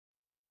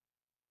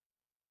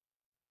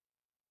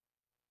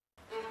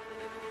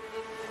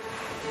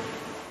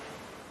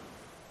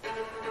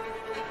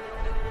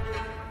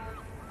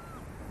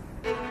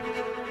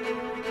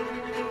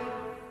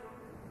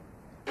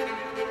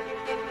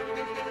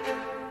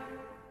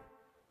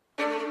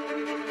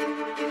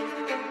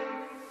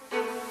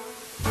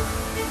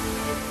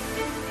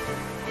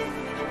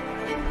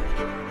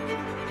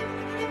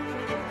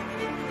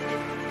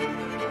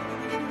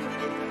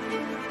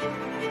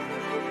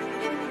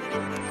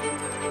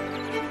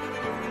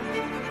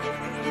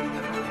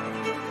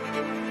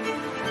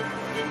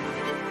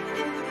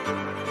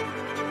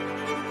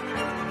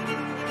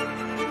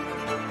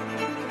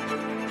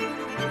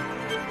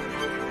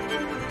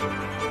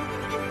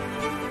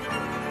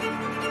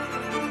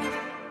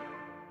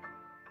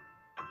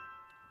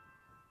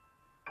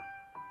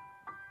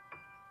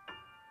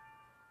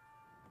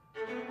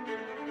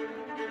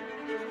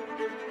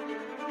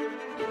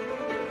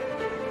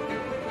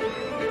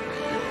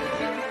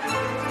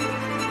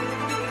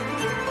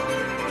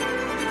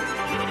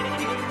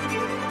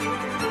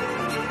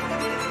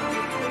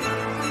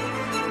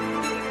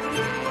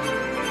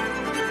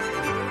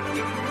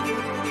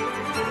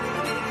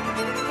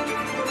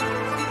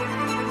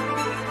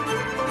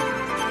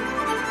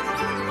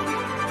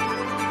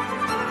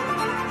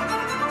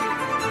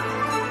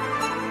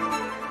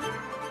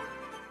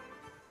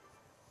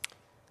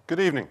Good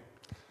evening.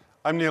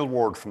 I'm Neil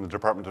Ward from the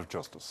Department of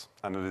Justice,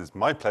 and it is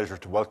my pleasure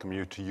to welcome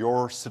you to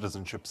your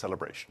citizenship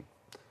celebration.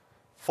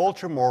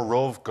 Fáilte mór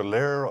romh go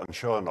léir an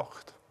seo a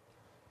nocht.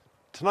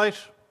 Tonight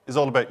is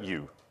all about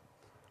you,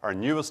 our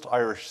newest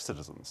Irish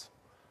citizens.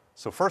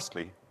 So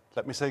firstly,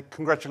 let me say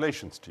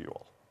congratulations to you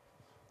all.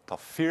 Tá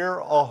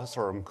fíor áthas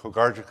orm chomh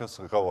gardachas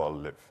a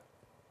gabháil live.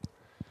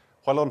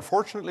 While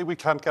unfortunately we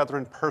can't gather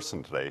in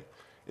person today,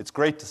 it's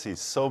great to see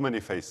so many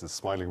faces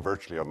smiling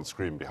virtually on the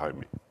screen behind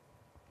me.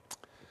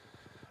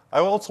 I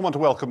also want to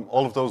welcome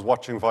all of those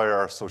watching via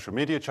our social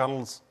media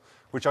channels,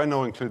 which I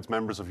know includes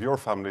members of your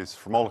families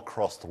from all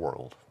across the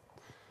world.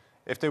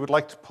 If they would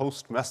like to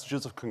post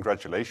messages of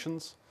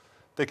congratulations,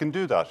 they can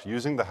do that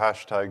using the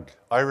hashtag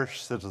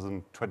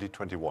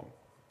IrishCitizen2021.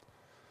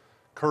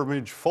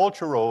 Curmid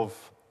fáilte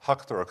romh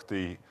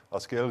hachtarachtaí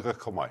as gaeilge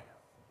chomai.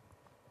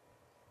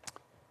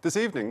 This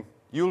evening,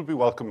 you will be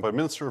welcomed by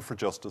Minister for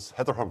Justice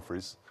Heather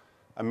Humphreys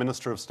and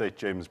Minister of State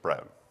James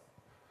Browne.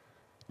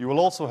 You will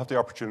also have the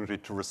opportunity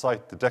to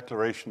recite the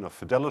Declaration of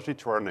Fidelity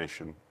to our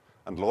nation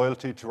and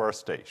loyalty to our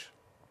state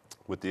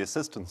with the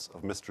assistance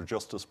of Mr.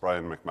 Justice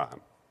Brian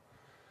McMahon.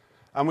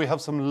 And we have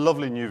some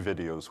lovely new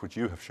videos which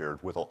you have shared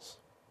with us.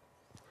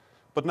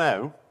 But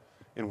now,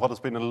 in what has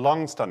been a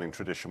long-standing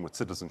tradition with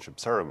citizenship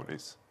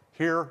ceremonies,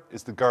 here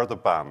is the Garda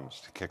Band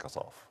to kick us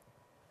off.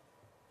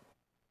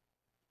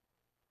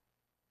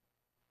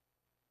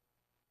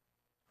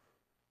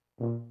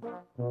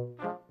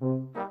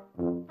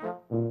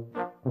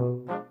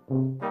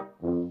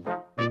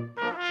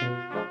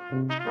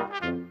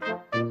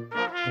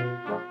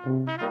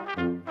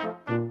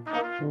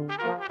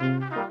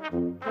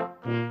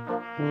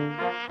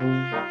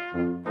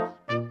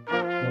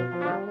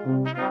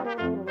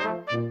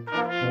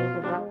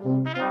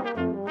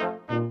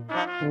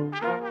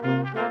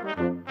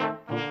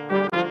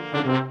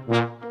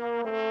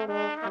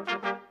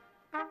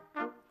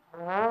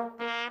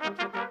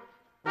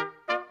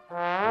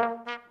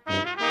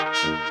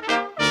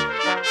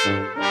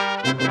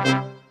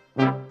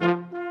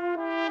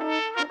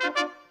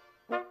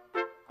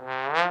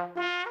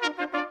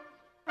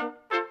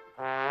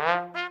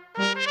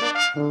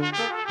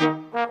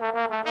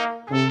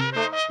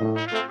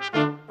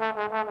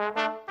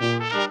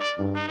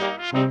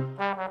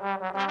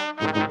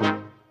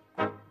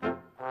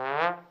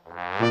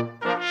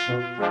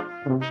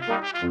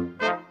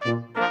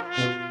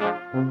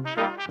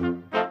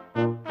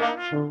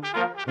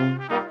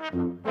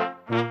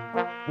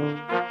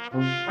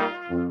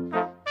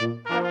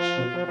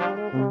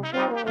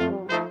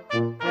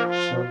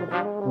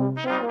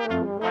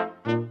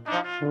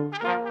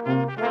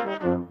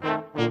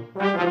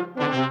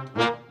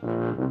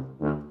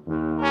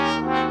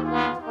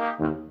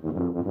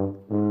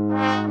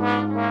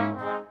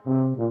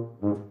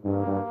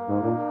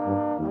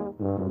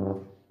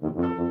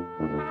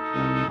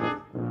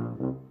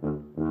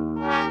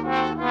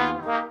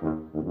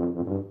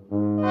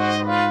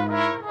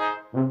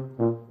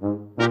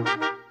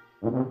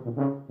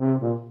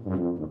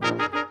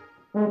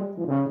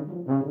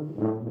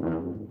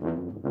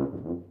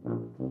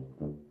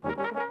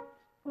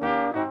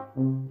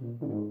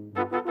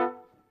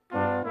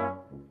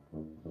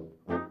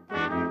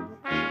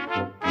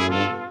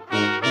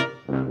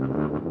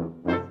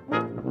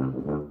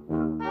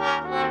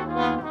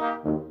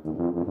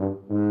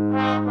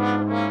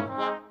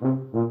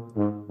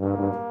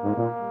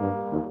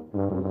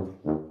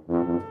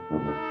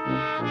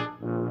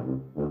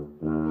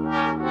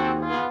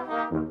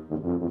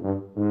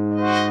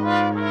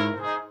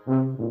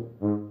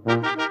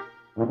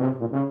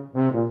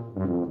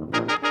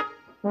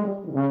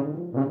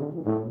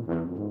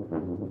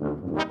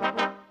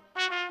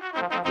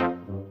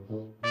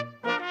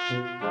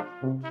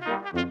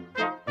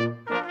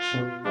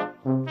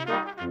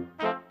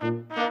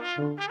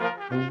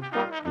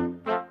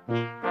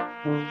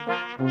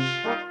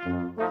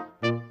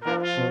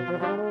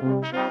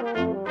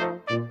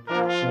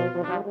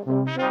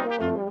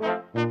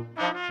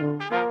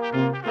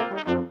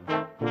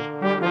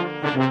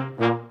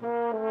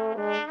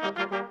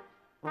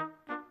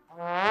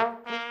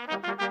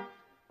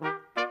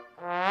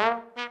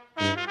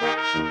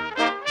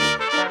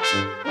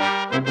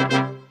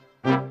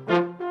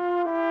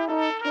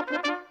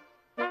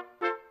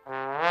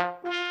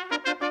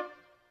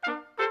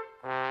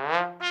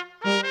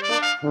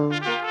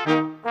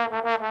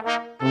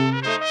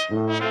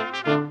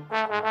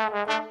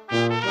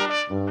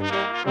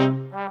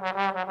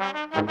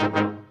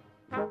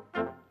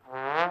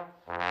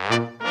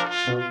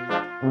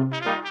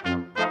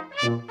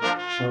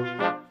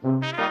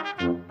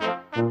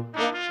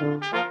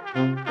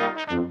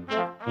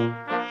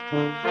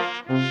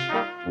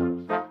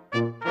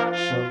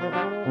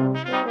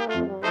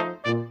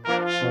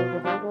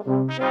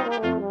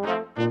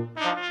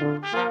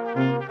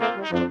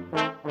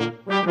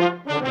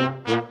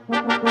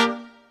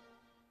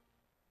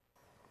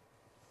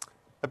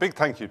 A big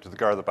thank you to the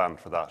Garda Band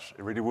for that.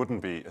 It really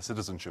wouldn't be a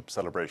citizenship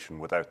celebration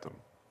without them.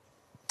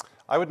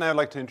 I would now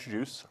like to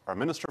introduce our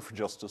Minister for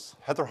Justice,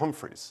 Heather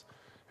Humphreys,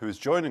 who is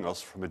joining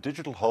us from a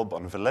digital hub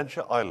on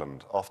Valentia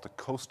Island off the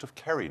coast of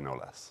Kerry, no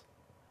less.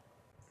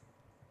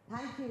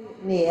 Thank you,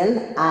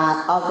 Neil,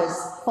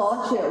 August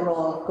Fáilte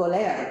Róg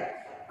Goléir.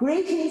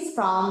 Greetings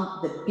from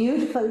the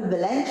beautiful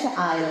Valentia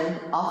Island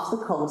off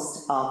the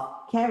coast of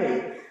Kerry.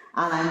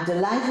 And I'm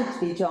delighted to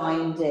be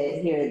joined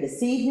here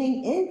this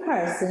evening in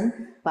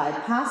person by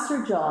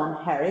Pastor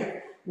John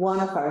Herrick,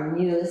 one of our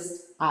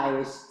newest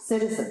Irish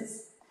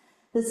citizens.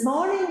 This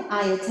morning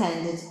I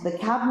attended the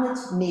Cabinet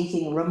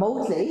meeting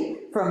remotely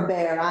from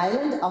Bear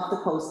Island off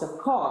the coast of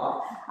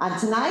Cork, and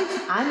tonight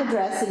I'm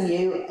addressing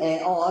you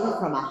all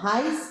from a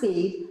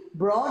high-speed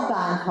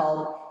broadband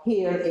hub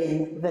here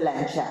in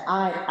Valentia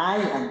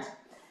Island.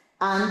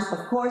 And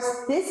of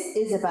course this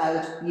is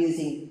about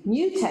using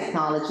new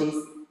technologies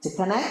to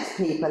connect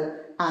people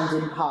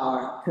and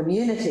empower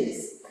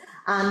communities.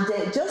 And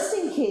just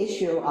in case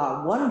you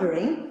are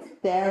wondering,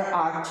 there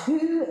are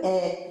two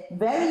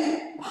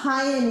very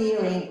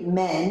pioneering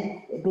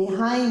men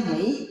behind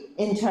me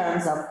in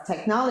terms of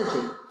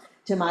technology.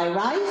 To my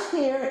right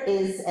here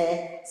is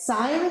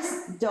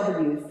Cyrus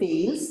W.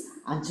 Fields,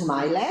 and to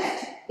my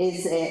left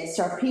is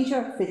Sir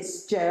Peter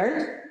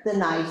Fitzgerald, the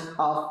Knight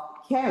of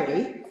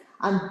Kerry.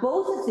 And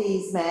both of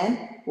these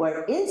men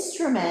were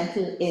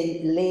instrumental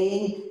in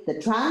laying the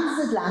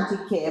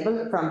transatlantic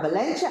cable from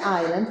Valentia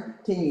Island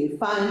to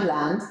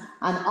Newfoundland.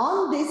 And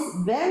on this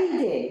very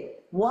day,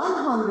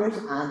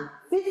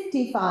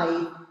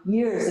 155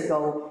 years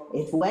ago,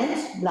 it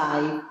went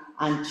live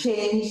and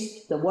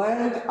changed the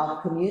world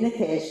of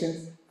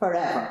communications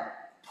forever.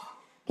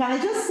 Can I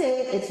just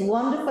say it's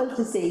wonderful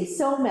to see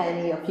so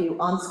many of you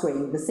on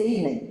screen this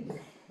evening.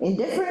 In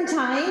different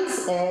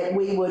times,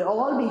 we would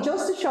all be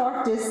just a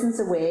short distance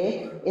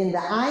away in the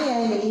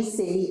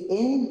INEC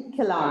in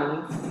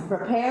Killarney,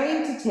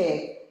 preparing to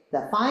take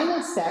the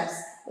final steps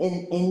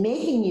in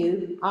making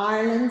you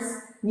Ireland's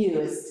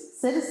newest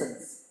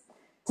citizens.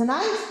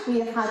 Tonight, we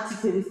have had to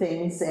do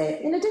things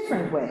in a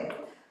different way,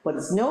 but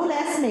it's no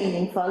less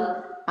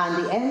meaningful,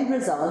 and the end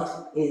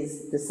result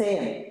is the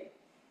same.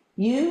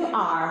 You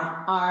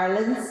are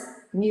Ireland's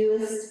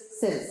newest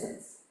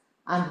citizens,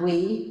 and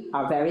we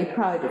are very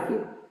proud of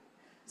you.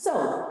 So,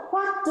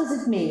 what does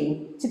it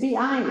mean to be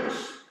Irish?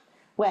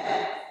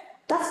 Well,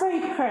 that's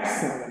very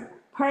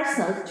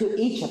personal to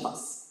each of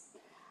us.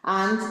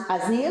 And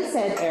as Neil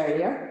said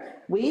earlier,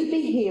 we'll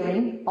be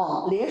hearing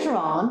later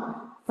on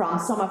from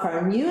some of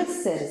our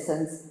newest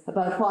citizens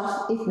about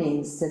what it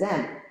means to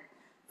them.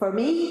 For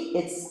me,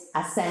 it's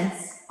a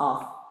sense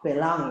of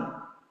belonging,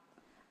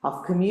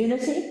 of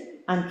community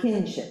and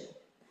kinship,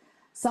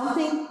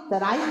 something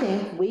that I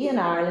think we in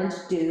Ireland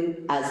do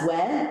as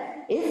well,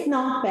 if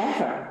not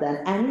better,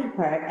 than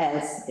anywhere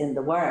else in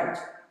the world.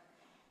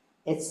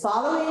 It's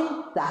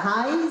following the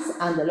highs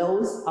and the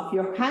lows of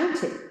your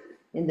county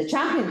in the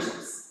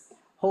championships,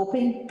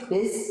 hoping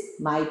this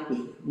might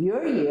be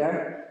your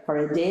year for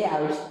a day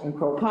out in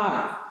Croke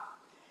Park.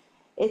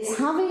 It's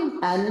having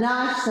a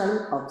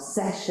national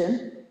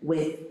obsession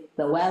with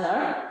the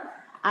weather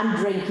and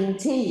drinking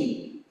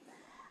tea.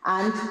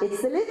 And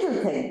it's the little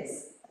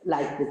things,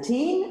 like the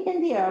team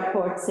in the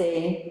airport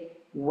saying,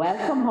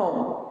 "Welcome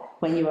home,"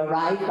 when you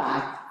arrive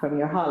back from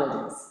your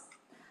holidays.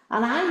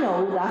 And I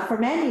know that for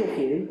many of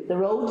you, the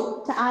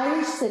road to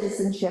Irish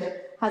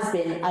citizenship has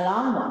been a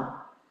long one.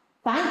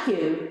 Thank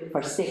you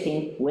for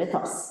sticking with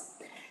us.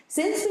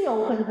 Since we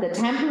opened the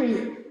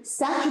temporary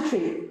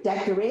statutory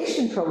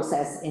declaration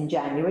process in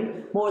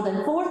January, more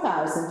than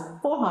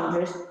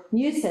 4,400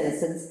 new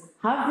citizens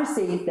have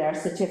received their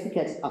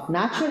certificate of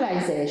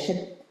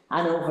naturalisation,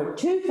 and over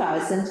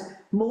 2,000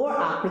 more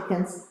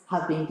applicants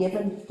have been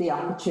given the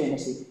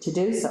opportunity to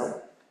do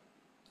so.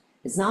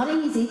 It's not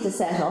easy to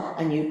set up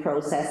a new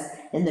process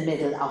in the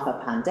middle of a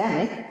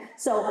pandemic,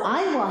 so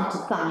I want to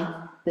thank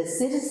the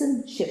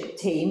citizenship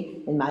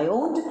team in my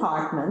own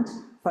department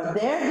for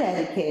their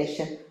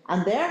dedication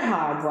and their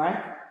hard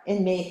work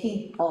in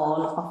making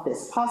all of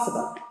this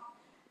possible.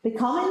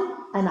 Becoming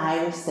an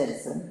Irish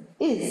citizen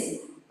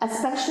is a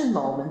special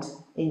moment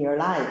in your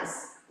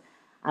lives,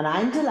 and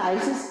I'm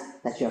delighted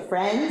that your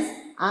friends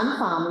and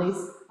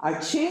families are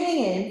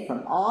tuning in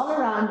from all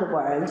around the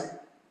world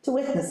to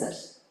witness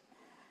it.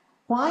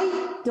 Why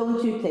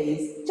don't you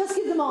please just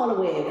give them all a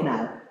wave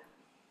now?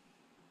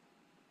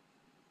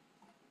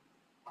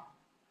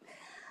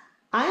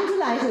 I'm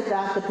delighted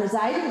that the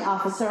presiding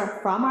officer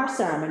from our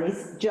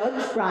ceremonies,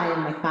 Judge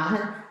Brian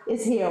McMahon,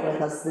 is here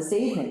with us this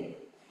evening.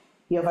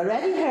 You've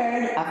already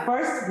heard a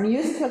first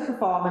musical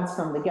performance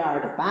from the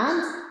Garda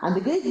Band, and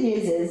the good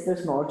news is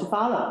there's more to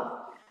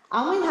follow.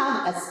 And we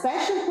have a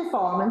special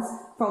performance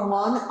from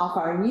one of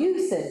our new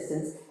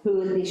citizens who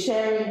will be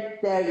sharing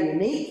their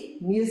unique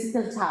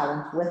musical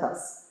talent with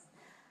us.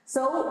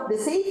 So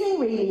this evening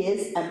really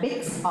is a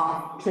mix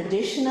of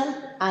traditional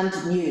and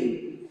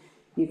new.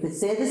 You could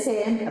say the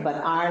same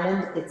about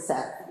Ireland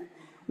itself.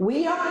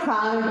 We are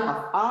proud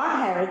of our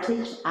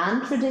heritage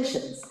and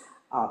traditions,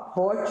 our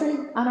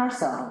poetry and our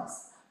songs,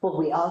 but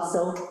we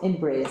also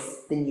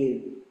embrace the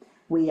new.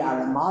 We are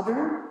a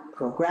modern,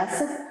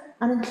 progressive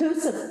and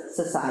inclusive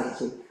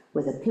society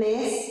with a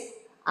place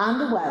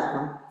and a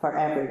welcome for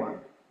everyone.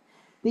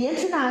 The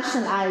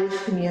international Irish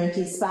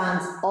community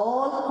spans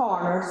all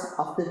corners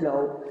of the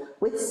globe,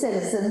 with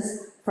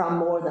citizens from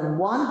more than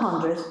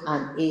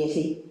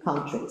 180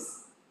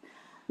 countries.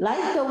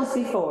 Like those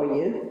before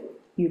you,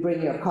 you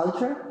bring your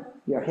culture,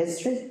 your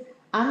history,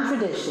 and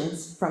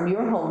traditions from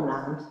your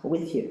homeland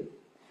with you.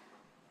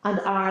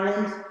 And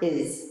Ireland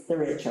is the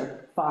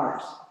richer for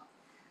it.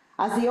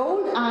 As the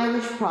old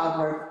Irish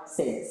proverb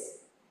says,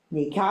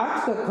 "Ní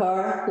ceart go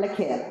cur le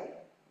céile."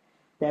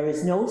 There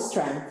is no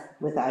strength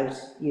without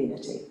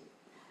unity.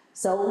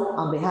 So,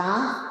 on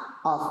behalf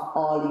of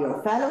all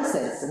your fellow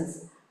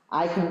citizens,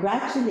 I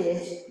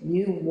congratulate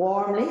you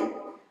warmly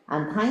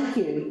and thank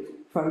you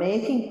for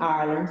making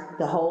Ireland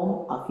the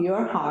home of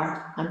your heart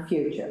and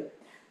future.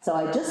 So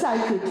I'd just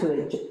like you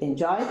to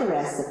enjoy the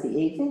rest of the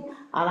evening,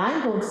 and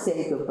I'm going to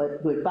say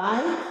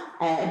goodbye,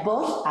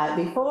 but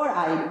before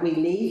we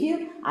leave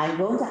you, I'm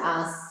going to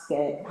ask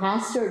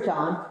Pastor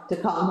John to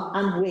come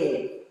and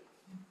wave.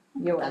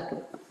 You're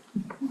welcome.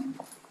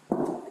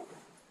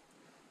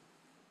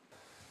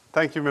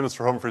 Thank you,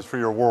 Minister Humphreys, for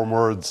your warm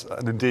words,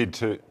 and indeed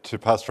to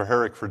Pastor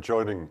Herrick for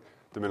joining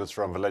the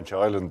Minister on Valentia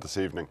Island this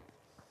evening.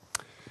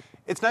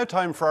 It's now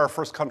time for our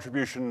first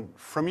contribution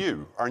from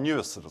you, our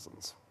newest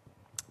citizens.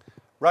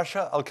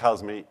 Rasha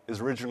Al-Kazmi is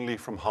originally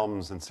from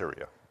Homs in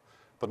Syria,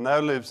 but now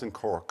lives in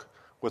Cork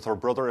with her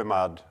brother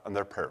Imad and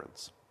their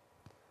parents.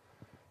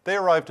 They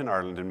arrived in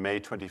Ireland in May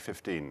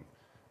 2015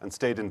 and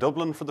stayed in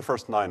Dublin for the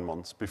first 9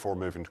 months before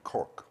moving to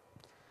Cork.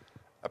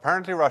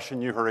 Apparently Rasha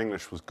knew her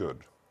English was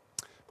good,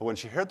 but when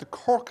she heard the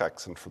Cork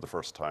accent for the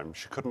first time,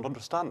 she couldn't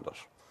understand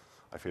it.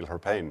 I feel her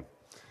pain.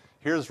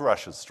 Here's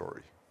Rasha's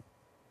story.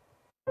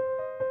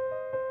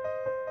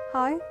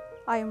 Hi,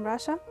 I am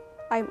Rasha.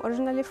 I am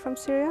originally from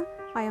Syria.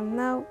 I am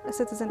now a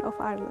citizen of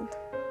Ireland.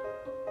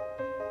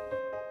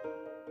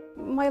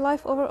 My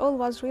life overall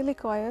was really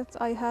quiet.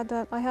 I had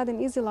an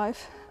easy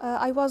life.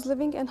 I was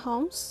living in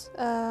Homs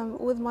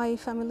with my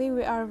family.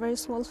 We are a very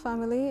small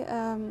family,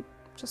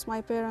 just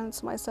my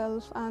parents,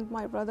 myself, and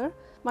my brother.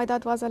 My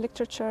dad was a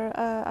lecturer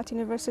at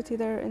university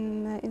there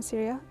in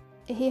Syria.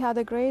 He had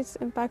a great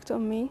impact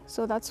on me,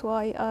 so that's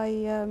why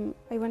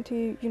I went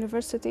to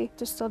university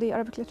to study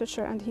Arabic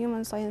literature and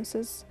human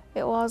sciences.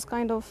 It was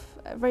kind of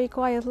a very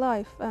quiet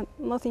life and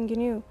nothing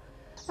new.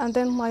 And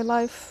then my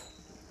life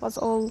was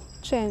all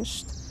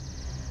changed.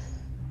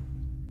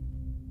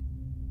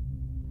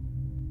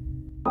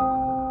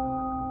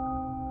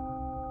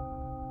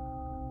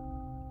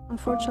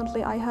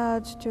 Unfortunately, I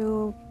had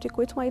to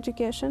quit my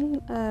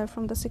education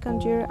from the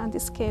second year and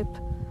escape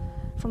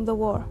from the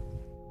war.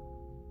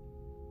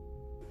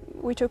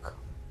 We took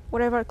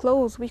whatever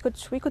clothes we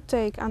could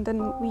take, and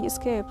then we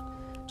escaped,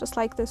 just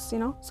like this, you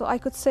know. So I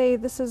could say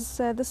this is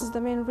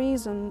the main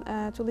reason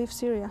to leave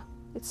Syria.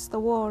 It's the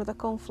war, the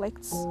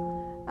conflicts,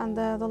 and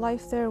the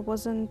life there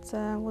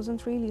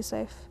wasn't really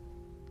safe.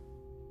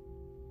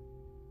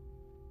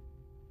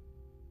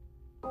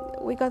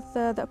 We got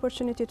the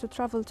opportunity to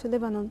travel to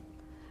Lebanon.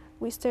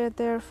 We stayed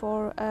there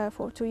for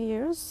 2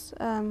 years.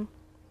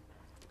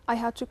 I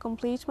had to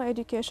complete my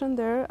education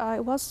there.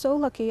 I was so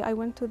lucky. I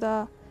went to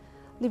the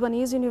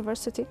Lebanese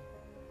university,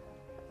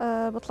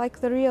 but like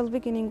the real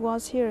beginning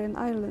was here in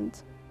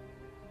Ireland.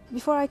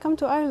 Before I come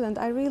to Ireland,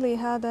 I really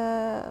had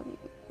a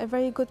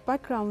very good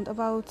background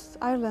about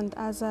Ireland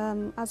as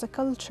a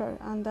culture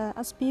and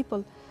as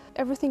people.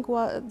 Everything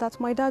that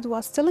my dad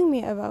was telling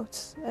me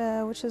about,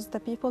 which is the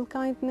people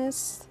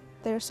kindness,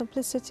 their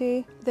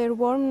simplicity, their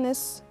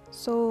warmness.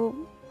 So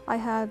I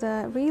had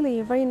a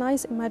really very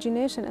nice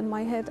imagination in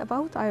my head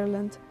about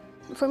Ireland.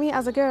 For me,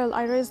 as a girl,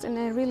 I raised in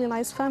a really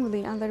nice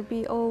family, and they'd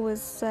be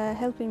always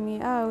helping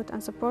me out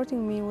and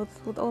supporting me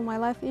with all my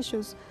life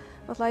issues.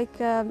 But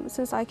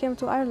since I came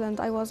to Ireland,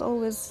 I was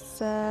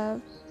always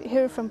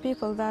hear from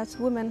people that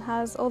women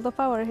has all the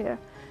power here.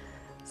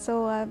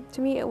 So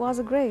to me, it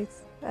was great.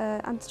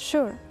 And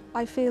sure,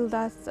 I feel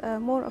that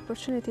more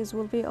opportunities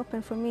will be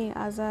open for me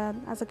as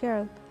a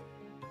girl.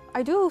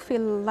 I do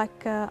feel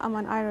like I'm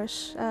an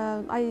Irish,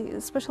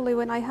 especially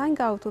when I hang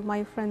out with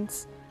my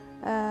friends.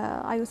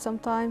 I would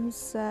sometimes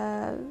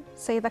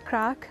say the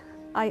Croke.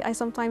 I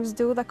sometimes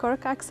do the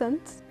Cork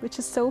accent, which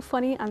is so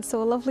funny and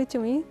so lovely to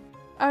me.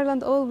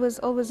 Ireland always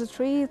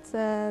treat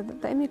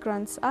the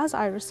immigrants as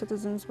Irish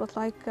citizens, but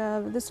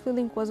this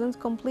feeling wasn't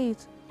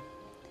complete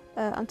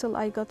until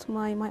I got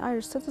my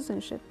Irish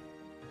citizenship.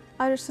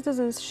 Irish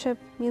citizenship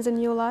means a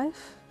new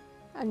life,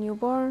 a new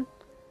born,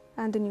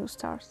 and a new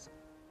start.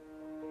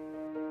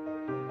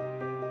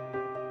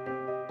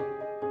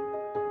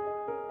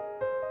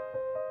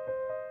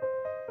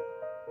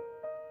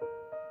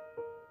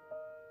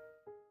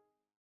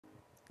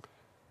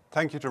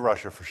 Thank you to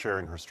Rasha for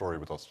sharing her story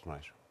with us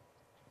tonight.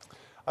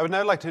 I would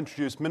now like to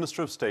introduce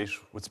Minister of State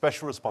with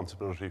special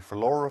responsibility for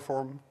law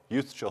reform,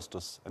 youth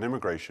justice and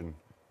immigration,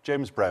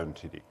 James Browne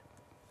TD.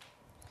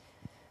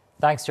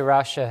 Thanks to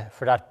Rasha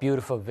for that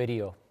beautiful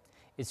video.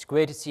 It's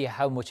great to see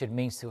how much it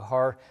means to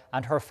her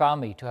and her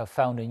family to have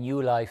found a new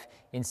life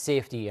in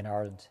safety in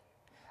Ireland,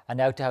 and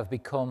now to have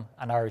become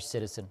an Irish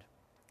citizen.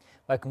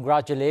 My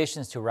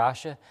congratulations to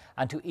Rasha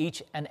and to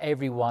each and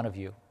every one of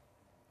you.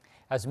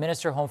 As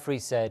Minister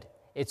Humphreys said,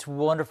 it's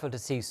wonderful to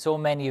see so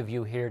many of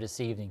you here this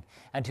evening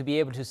and to be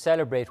able to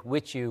celebrate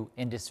with you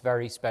in this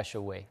very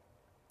special way.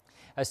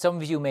 As some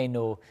of you may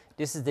know,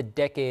 this is the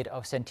decade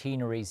of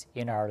centenaries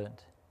in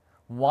Ireland,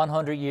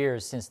 100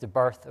 years since the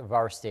birth of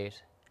our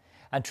state.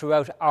 And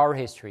throughout our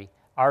history,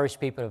 Irish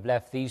people have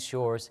left these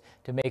shores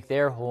to make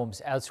their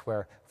homes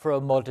elsewhere for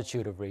a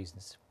multitude of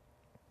reasons.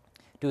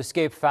 To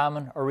escape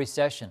famine or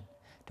recession,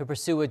 to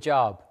pursue a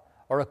job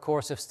or a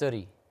course of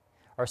study,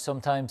 or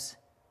sometimes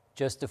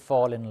just to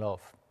fall in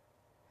love.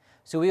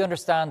 So we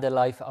understand the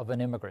life of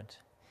an immigrant.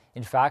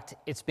 In fact,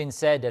 it's been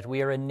said that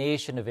we are a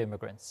nation of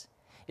immigrants.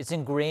 It's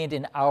ingrained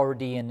in our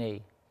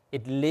DNA.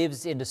 It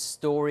lives in the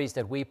stories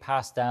that we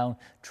pass down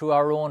through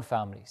our own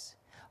families,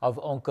 of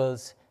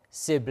uncles,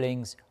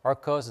 siblings, or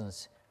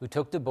cousins who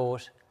took the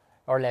boat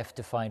or left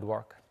to find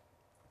work.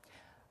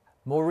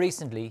 More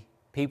recently,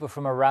 people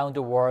from around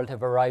the world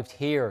have arrived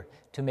here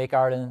to make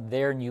Ireland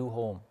their new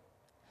home.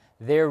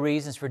 Their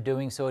reasons for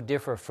doing so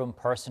differ from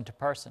person to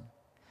person.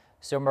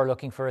 Some are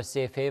looking for a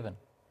safe haven.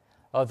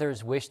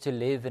 Others wish to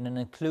live in an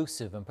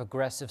inclusive and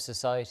progressive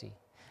society.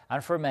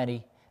 And for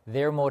many,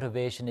 their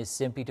motivation is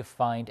simply to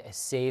find a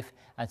safe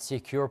and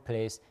secure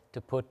place to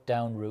put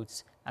down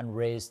roots and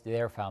raise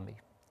their family.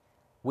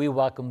 We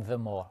welcome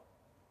them all.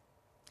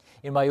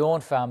 In my own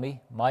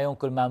family, my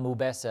uncle Malmou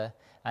Bessa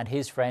and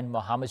his friend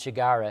Mohammed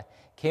Shigara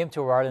came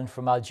to Ireland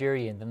from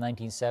Algeria in the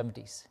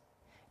 1970s.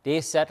 They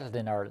settled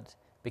in Ireland,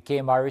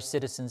 became Irish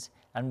citizens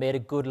and made a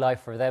good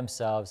life for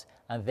themselves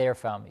and their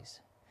families,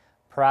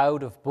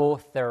 proud of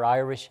both their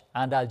Irish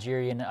and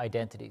Algerian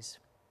identities.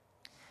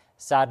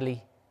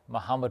 Sadly,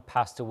 Mohammed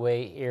passed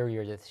away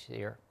earlier this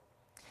year,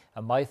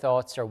 and my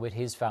thoughts are with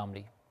his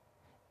family.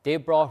 They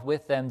brought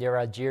with them their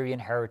Algerian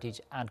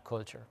heritage and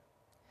culture.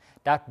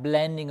 That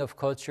blending of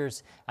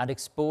cultures and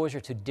exposure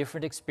to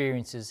different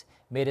experiences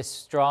made a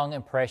strong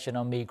impression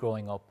on me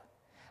growing up,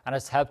 and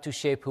has helped to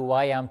shape who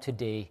I am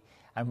today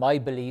and my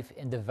belief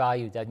in the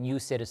value that new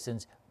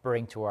citizens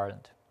bring to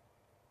Ireland.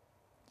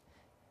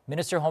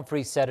 Minister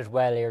Humphreys said it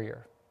well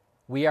earlier.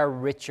 We are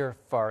richer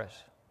for it.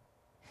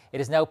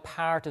 It is now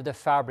part of the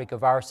fabric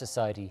of our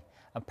society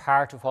and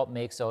part of what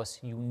makes us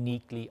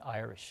uniquely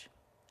Irish.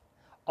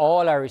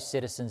 All Irish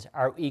citizens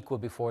are equal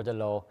before the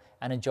law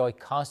and enjoy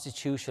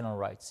constitutional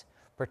rights,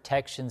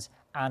 protections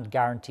and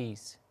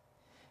guarantees.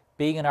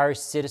 Being an Irish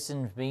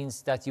citizen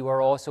means that you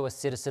are also a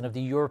citizen of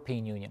the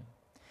European Union,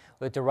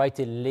 with the right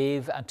to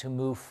live and to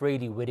move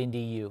freely within the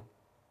EU.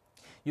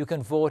 You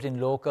can vote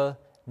in local,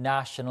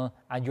 national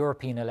and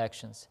European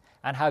elections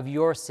and have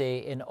your say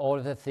in all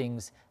of the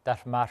things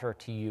that matter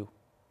to you.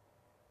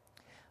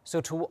 So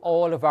to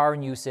all of our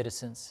new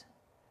citizens,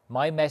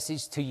 my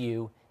message to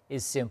you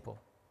is simple: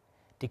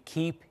 to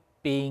keep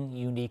being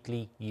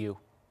uniquely you.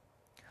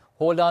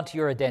 Hold on to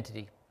your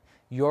identity,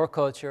 your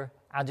culture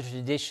and the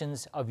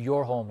traditions of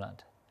your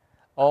homeland.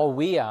 All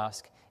we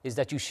ask is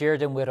that you share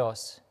them with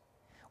us.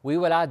 We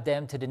will add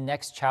them to the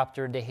next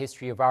chapter in the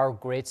history of our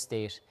great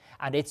state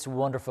and its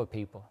wonderful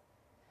people.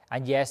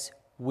 And yes,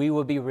 we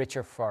will be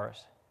richer for it.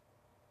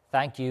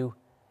 Thank you,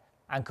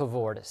 and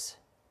Covordis.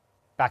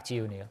 Back to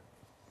you, Neil.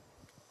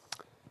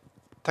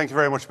 Thank you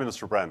very much,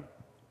 Minister Browne.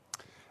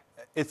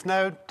 It's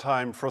now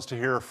time for us to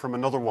hear from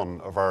another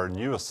one of our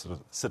newest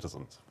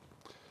citizens.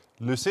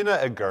 Lucyna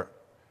Edgar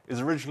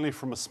is originally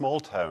from a small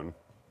town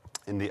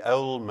in the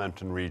Owl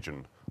Mountain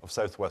region of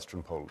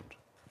southwestern Poland.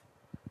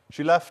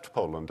 She left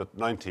Poland at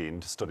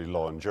 19 to study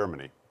law in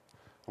Germany,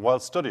 and while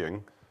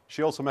studying,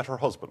 she also met her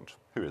husband,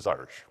 who is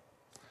Irish.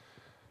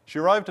 She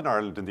arrived in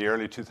Ireland in the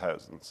early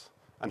 2000s,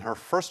 and her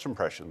first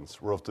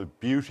impressions were of the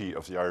beauty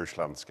of the Irish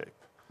landscape,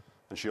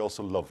 and she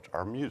also loved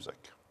our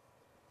music.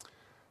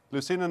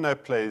 Lucyna now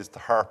plays the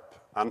harp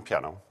and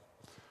piano.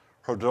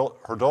 Her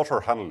daughter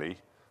Hanneli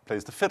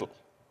plays the fiddle.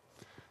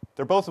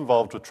 They're both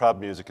involved with trad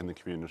music in the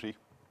community,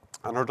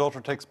 and her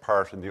daughter takes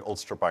part in the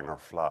Ulster Bangor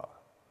Fleadh.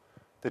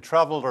 They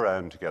travelled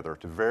around together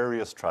to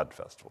various trad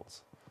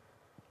festivals.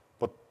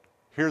 But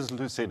here's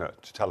Lucyna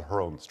to tell her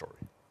own story.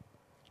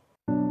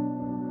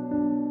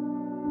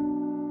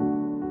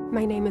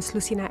 My name is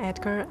Lucyna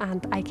Edgar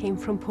and I came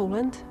from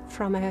Poland,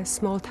 from a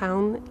small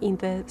town in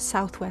the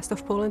southwest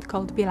of Poland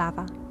called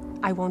Bielawa.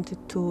 I wanted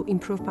to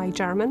improve my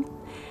German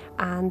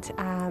and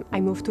I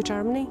moved to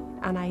Germany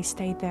and I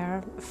stayed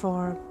there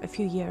for a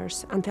few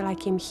years until I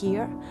came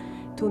here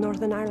to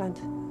Northern Ireland.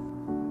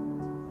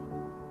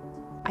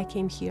 I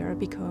came here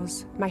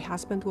because my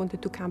husband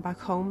wanted to come back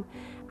home,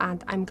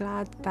 and I'm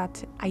glad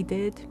that I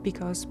did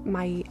because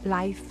my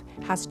life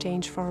has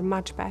changed for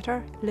much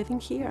better living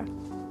here.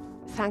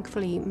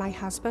 Thankfully, my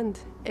husband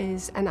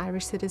is an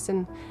Irish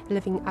citizen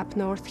living up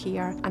north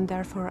here, and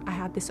therefore I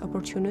had this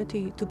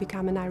opportunity to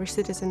become an Irish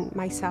citizen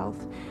myself.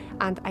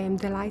 And I am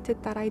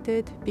delighted that I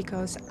did,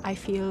 because I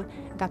feel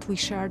that we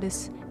share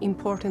this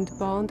important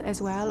bond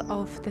as well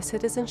of the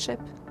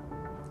citizenship.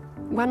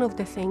 One of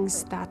the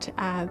things that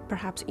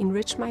perhaps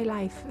enriched my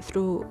life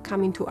through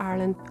coming to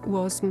Ireland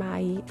was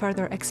my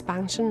further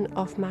expansion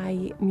of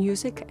my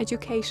music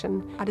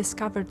education. I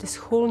discovered this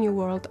whole new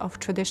world of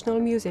traditional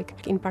music.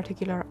 In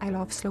particular, I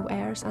love slow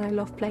airs and I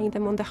love playing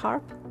them on the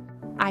harp.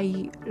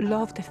 I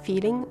love the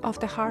feeling of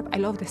the harp, I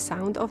love the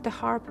sound of the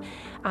harp,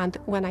 and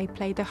when I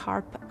play the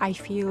harp I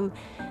feel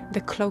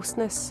the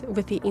closeness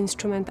with the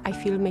instrument. I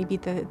feel maybe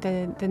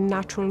the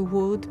natural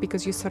wood,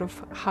 because you sort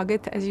of hug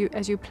it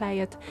as you play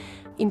it.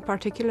 In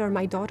particular,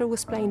 my daughter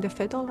was playing the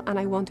fiddle and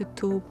I wanted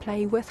to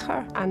play with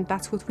her, and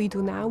that's what we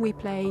do now, we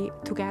play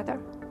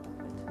together.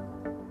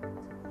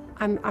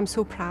 I'm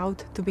so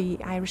proud to be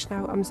Irish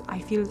now. I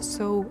feel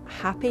so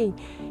happy.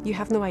 You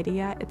have no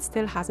idea, it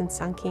still hasn't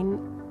sunk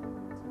in.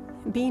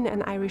 Being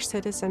an Irish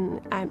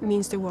citizen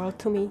means the world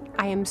to me.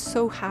 I am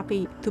so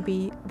happy to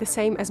be the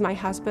same as my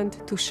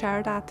husband, to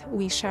share that.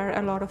 We share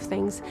a lot of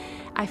things.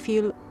 I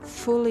feel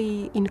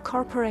fully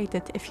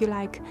incorporated, if you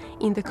like,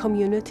 in the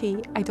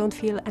community. I don't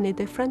feel any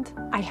different.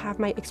 I have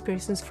my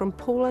experiences from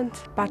Poland,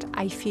 but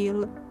I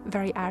feel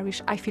very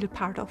Irish. I feel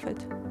part of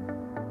it.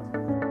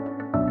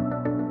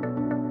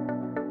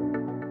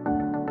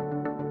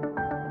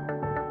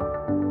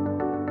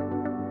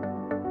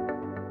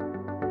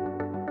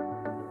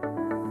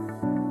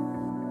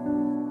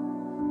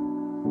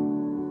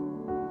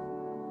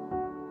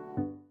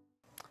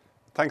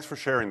 Thanks for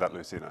sharing that,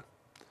 Lucyna.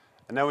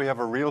 And now we have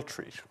a real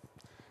treat.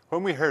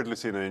 When we heard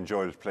Lucyna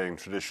enjoyed playing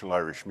traditional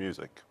Irish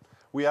music,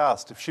 we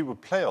asked if she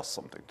would play us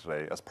something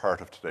today as part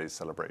of today's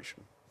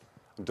celebration.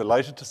 I'm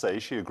delighted to say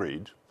she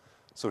agreed.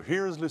 So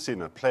here is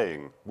Lucyna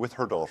playing with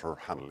her daughter,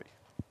 Hannah.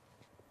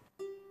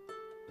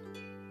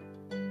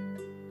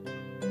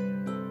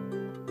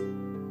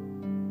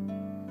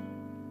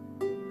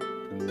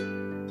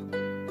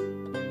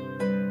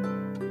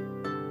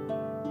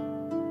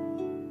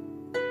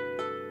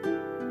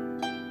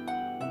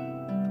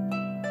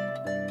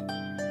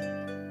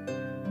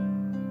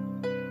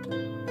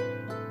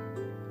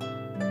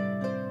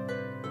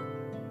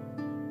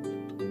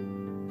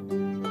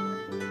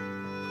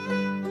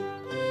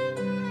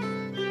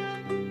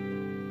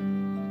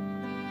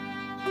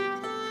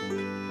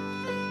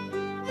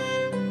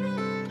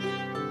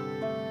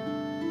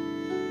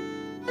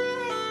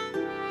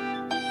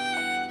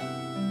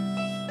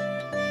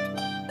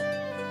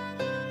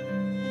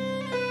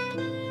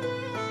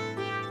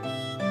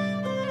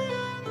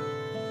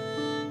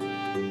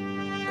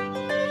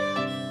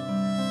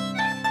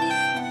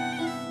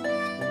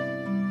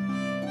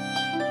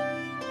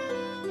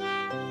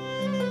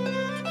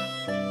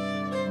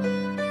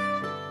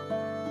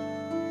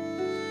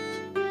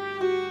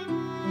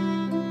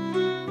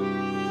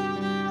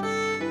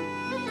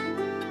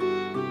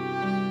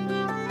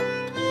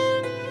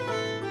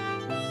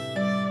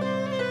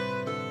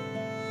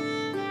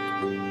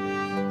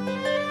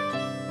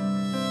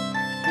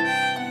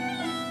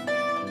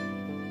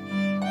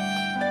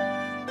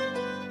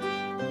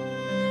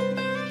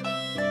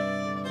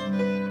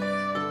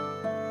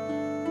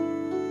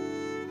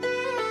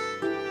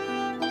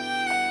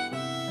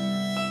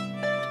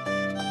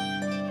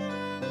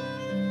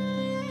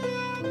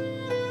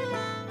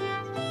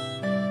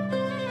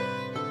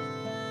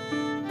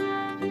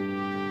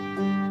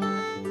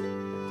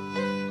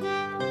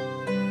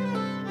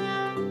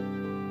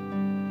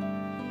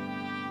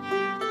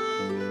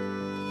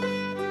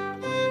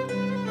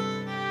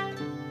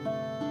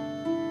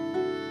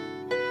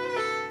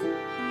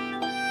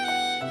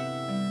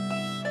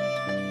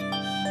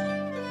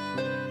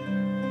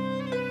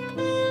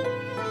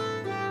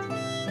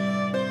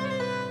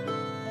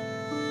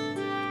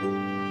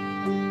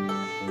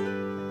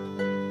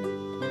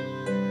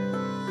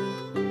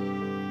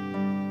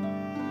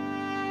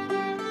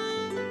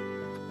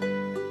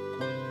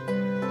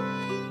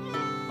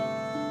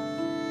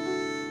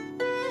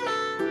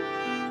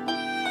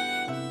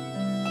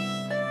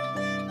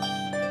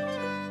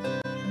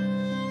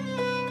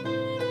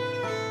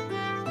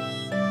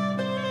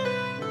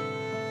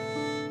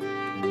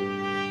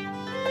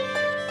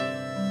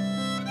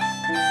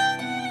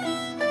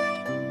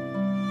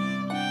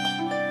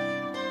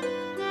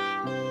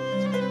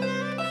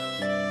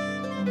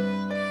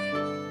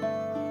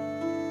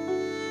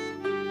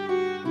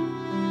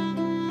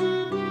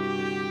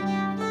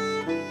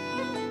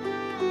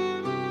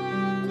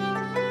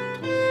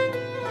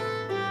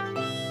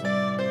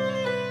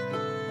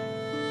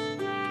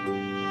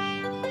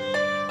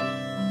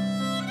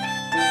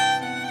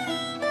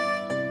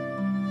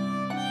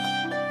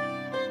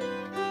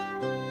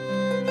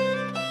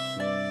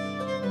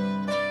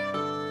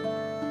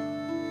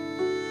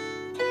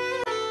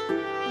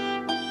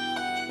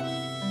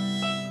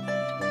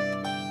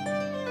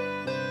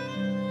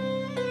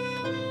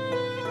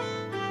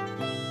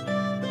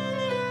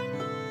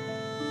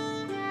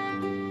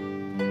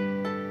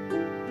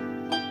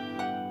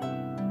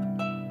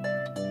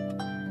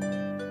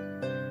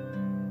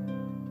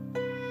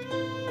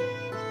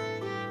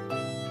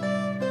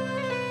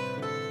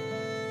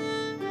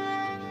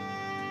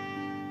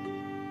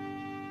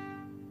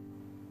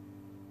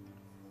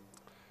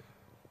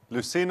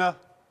 Lucyna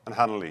and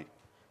Hannah,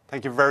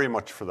 Thank you very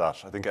much for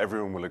that. I think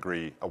everyone will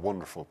agree, a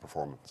wonderful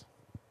performance.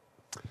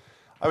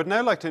 I would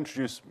now like to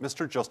introduce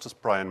Mr. Justice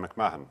Brian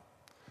McMahon.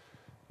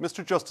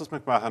 Mr. Justice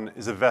McMahon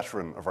is a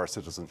veteran of our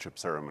citizenship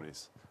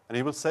ceremonies, and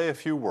he will say a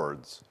few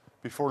words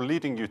before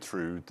leading you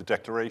through the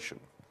declaration,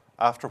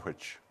 after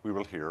which we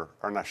will hear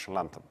our national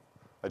anthem.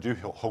 I do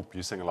hope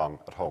you sing along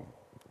at home.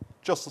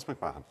 Justice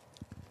McMahon.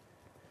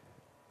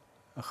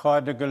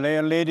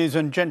 Ladies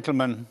and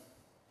gentlemen,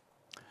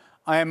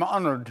 I am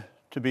honoured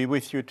to be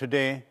with you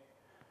today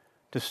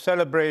to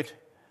celebrate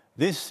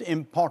this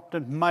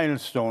important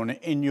milestone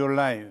in your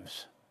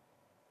lives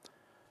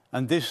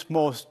and this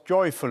most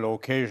joyful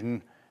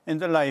occasion in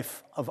the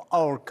life of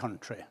our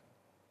country.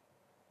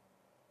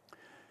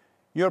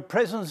 Your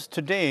presence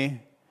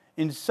today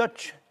in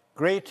such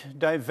great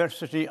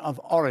diversity of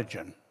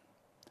origin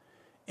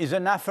is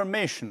an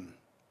affirmation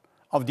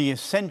of the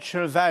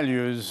essential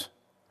values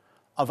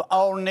of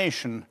our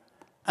nation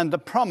and the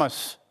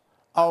promise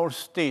our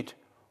state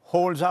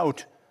holds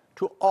out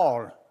to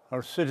all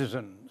her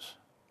citizens,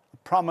 a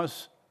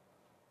promise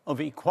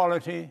of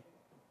equality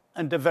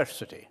and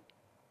diversity.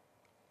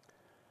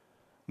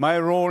 My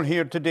role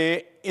here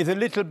today is a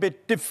little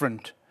bit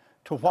different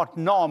to what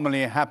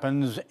normally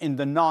happens in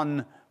the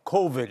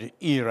non-COVID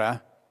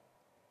era,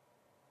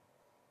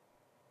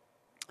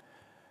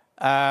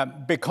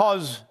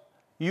 because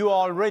you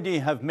already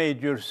have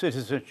made your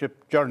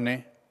citizenship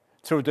journey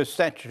through the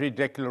statutory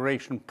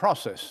declaration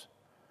process,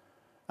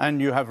 and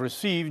you have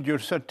received your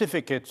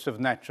certificates of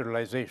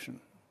naturalization.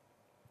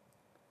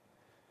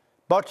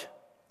 But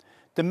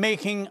the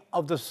making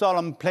of the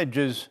solemn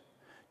pledges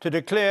to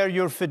declare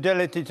your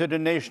fidelity to the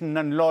nation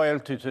and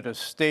loyalty to the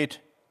state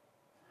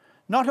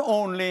not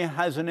only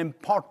has an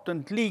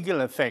important legal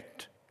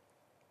effect,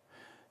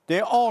 they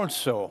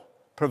also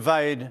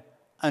provide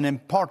an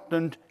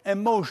important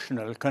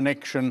emotional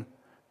connection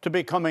to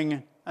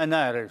becoming an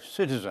Irish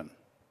citizen.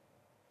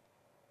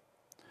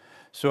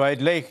 So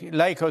I'd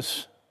like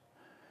us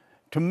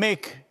to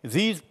make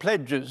these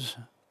pledges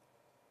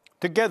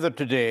together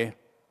today,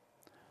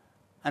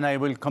 and I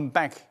will come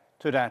back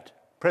to that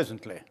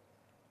presently.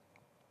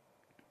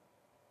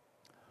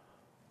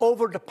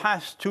 Over the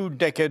past 2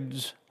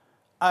 decades,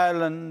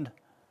 Ireland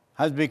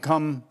has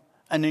become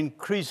an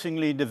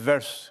increasingly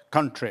diverse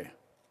country.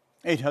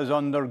 It has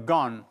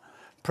undergone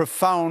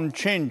profound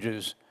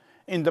changes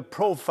in the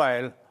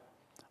profile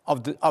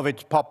of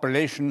its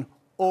population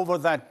over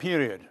that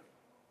period.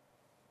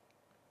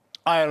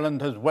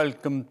 Ireland has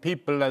welcomed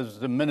people, as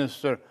the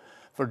Minister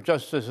for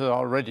Justice has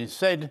already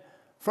said,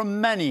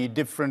 from many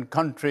different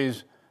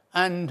countries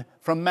and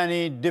from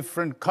many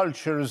different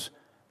cultures,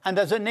 and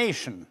as a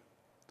nation,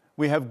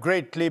 we have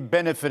greatly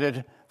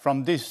benefited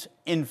from this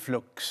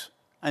influx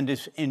and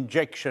this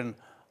injection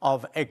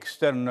of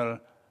external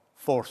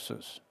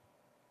forces.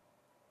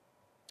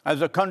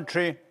 As a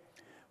country,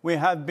 we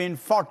have been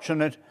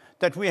fortunate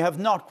that we have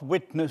not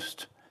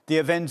witnessed the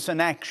events and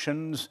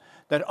actions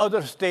that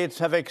other states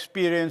have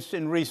experienced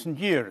in recent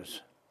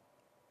years.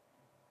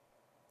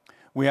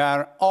 We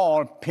are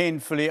all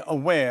painfully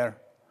aware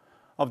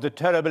of the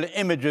terrible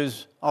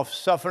images of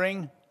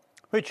suffering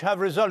which have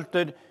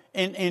resulted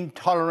in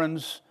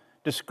intolerance,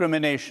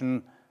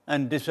 discrimination,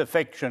 and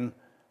disaffection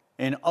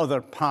in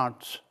other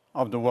parts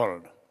of the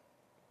world.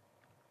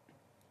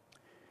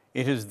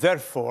 It is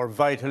therefore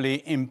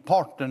vitally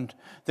important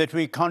that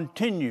we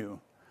continue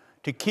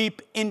to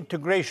keep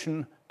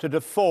integration to the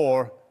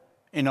fore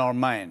in our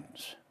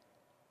minds.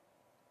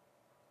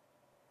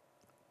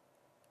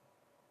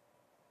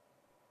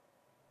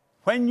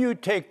 When you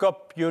take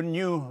up your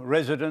new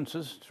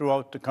residences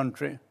throughout the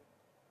country,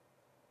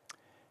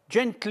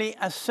 gently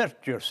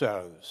assert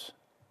yourselves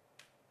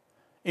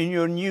in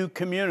your new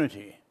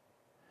community,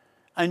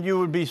 and you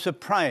will be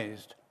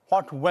surprised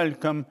what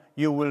welcome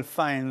you will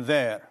find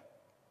there.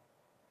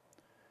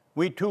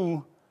 We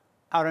too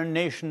are a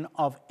nation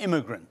of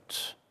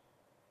immigrants,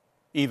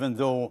 even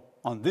though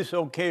on this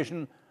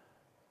occasion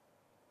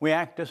we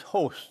act as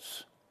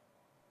hosts.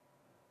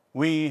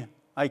 We,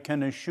 I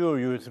can assure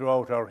you,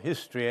 throughout our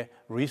history,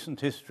 recent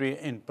history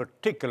in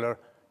particular,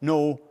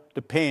 know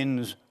the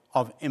pains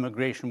of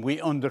immigration. We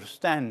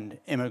understand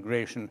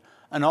immigration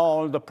and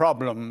all the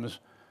problems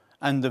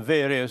and the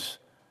various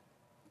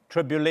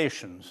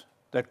tribulations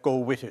that go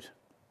with it.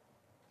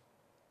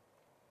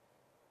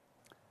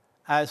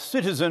 As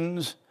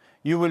citizens,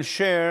 you will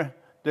share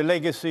the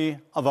legacy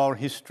of our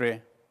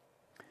history,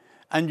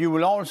 and you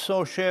will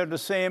also share the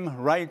same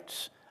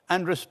rights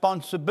and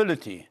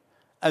responsibility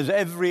as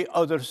every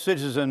other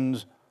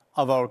citizens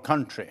of our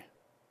country.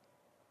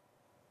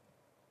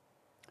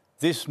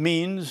 This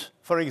means,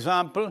 for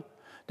example,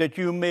 that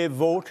you may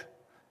vote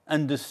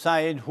and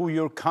decide who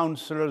your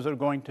councillors are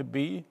going to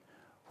be,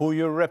 who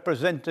your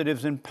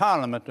representatives in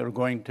Parliament are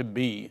going to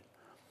be.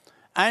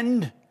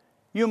 And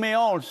you may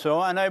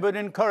also, and I would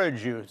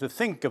encourage you to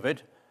think of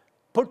it,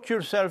 put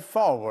yourself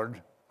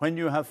forward when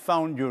you have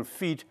found your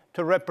feet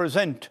to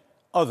represent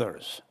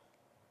others.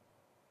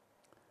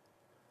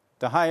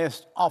 The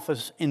highest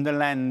office in the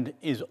land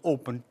is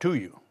open to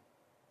you.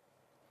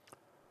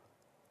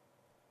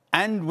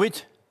 And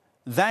with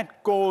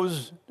that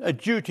goes a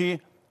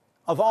duty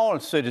of all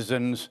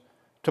citizens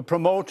to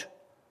promote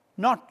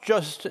not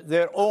just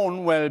their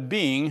own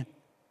well-being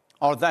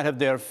or that of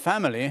their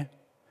family,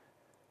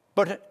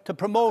 but to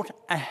promote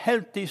a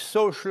healthy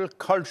social,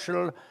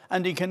 cultural,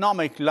 and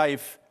economic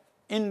life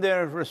in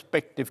their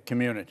respective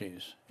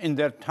communities, in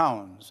their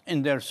towns,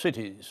 in their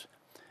cities,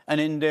 and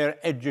in their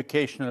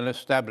educational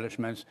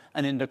establishments,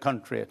 and in the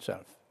country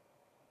itself.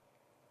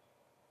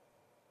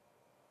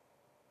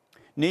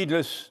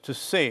 Needless to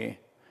say,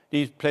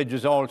 these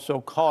pledges also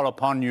call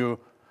upon you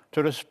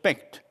to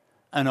respect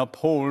and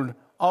uphold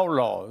our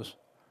laws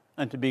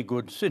and to be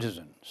good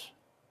citizens.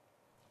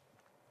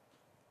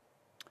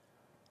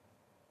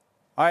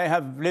 I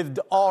have lived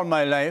all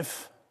my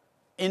life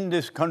in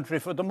this country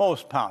for the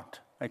most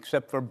part,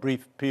 except for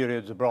brief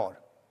periods abroad.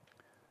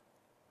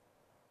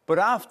 But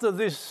after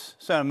this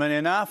sermon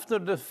and after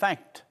the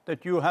fact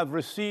that you have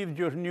received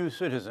your new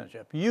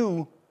citizenship,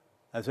 you,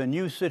 as a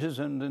new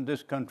citizen in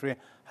this country,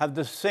 have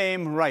the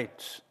same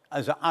rights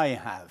as I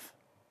have.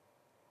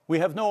 We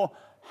have no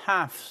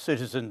half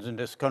citizens in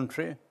this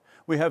country.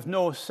 We have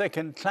no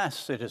second-class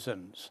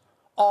citizens.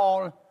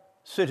 All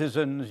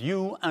citizens,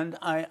 you and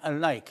I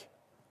alike,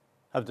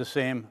 have the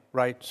same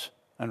rights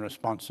and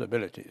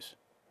responsibilities.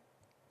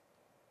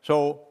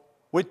 So,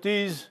 with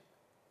these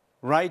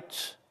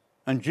rights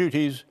and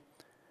duties,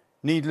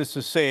 needless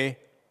to say,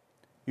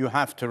 you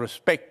have to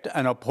respect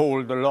and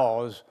uphold the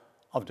laws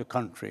of the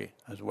country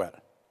as well.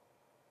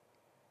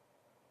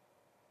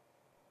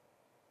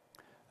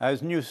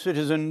 As new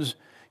citizens,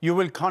 you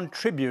will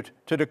contribute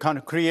to the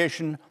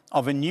creation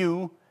of a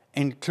new,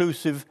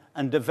 inclusive,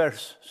 and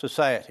diverse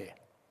society.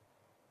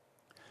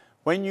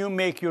 When you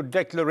make your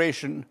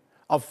declaration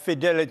of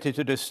fidelity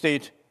to the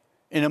state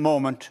in a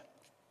moment,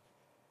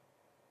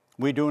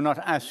 we do not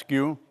ask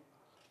you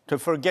to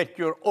forget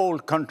your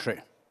old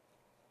country,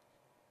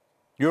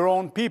 your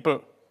own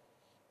people,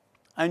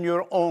 and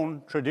your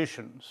own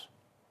traditions,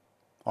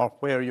 or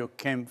where you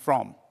came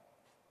from.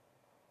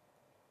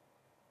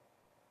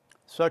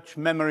 Such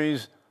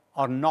memories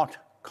are not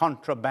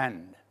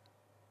contraband.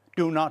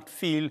 Do not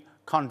feel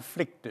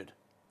conflicted.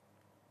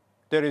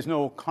 There is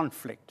no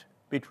conflict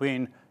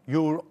between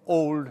your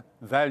old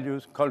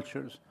values,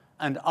 cultures,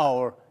 and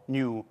our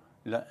new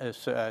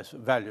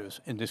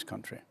values in this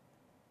country.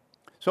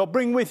 So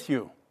bring with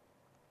you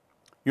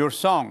your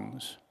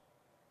songs,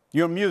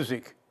 your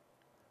music,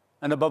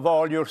 and above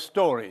all, your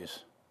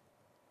stories,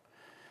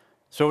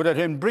 so that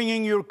in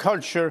bringing your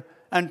culture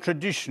and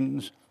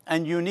traditions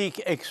and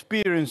unique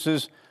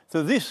experiences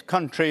to this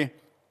country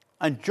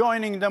and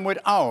joining them with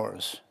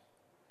ours,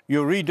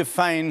 you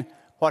redefine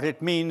what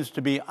it means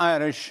to be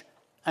Irish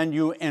and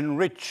you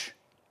enrich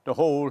the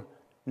whole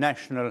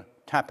national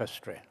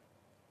tapestry.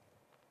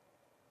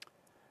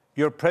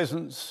 Your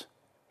presence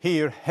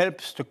here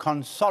helps to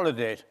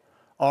consolidate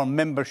our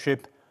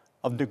membership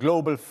of the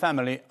global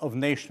family of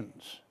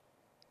nations.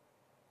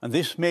 And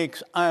this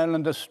makes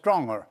Ireland a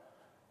stronger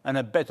and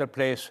a better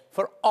place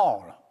for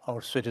all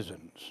our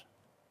citizens.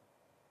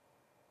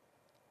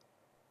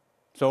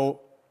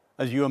 So,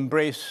 as you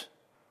embrace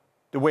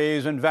the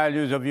ways and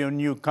values of your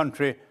new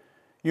country,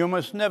 you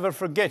must never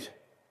forget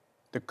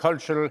the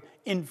cultural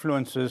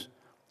influences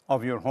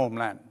of your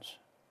homelands.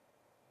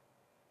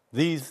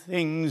 These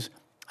things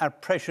are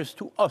precious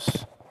to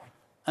us,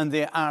 and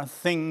they are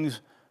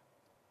things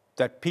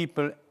that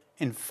people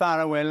in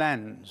faraway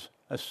lands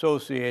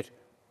associate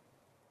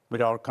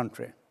with our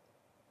country.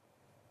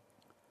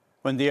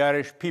 When the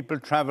Irish people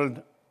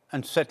traveled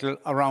and settled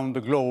around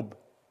the globe,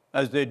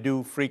 as they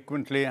do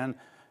frequently and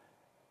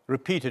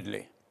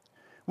repeatedly,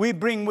 we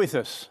bring with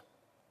us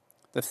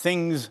the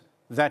things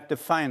that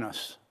define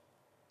us.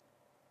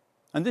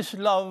 And this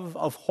love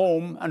of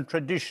home and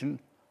tradition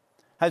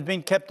has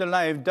been kept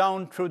alive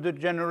down through the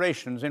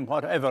generations in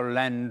whatever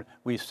land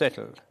we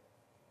settled.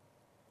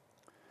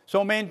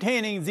 So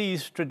maintaining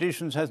these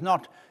traditions has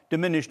not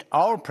diminished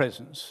our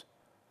presence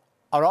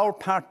or our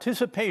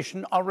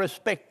participation or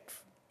respect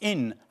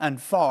in and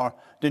for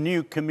the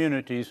new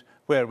communities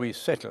where we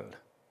settled.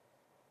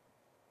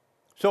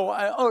 So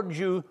I urge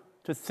you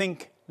to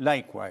think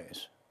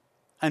likewise,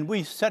 and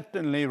we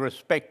certainly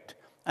respect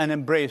and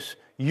embrace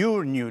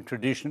your new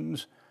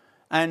traditions,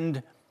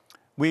 and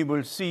we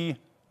will see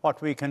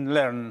what we can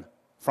learn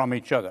from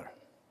each other.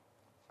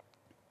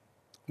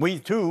 We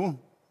too,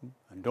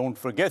 and don't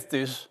forget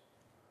this,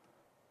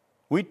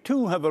 we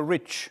too have a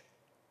rich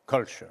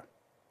culture.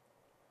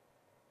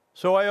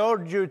 So I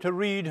urge you to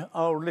read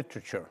our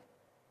literature.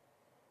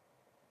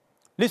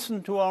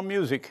 Listen to our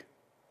music.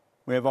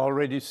 We have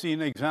already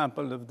seen an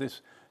example of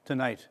this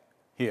tonight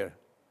here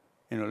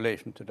in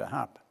relation to the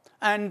harp.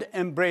 And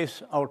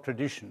embrace our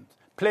traditions.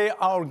 Play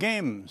our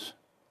games.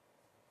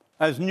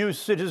 As new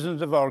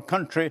citizens of our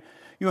country,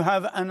 you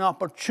have an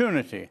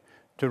opportunity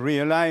to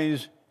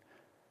realize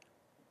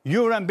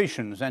your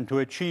ambitions and to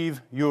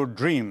achieve your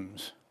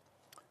dreams.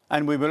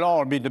 And we will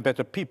all be the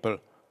better people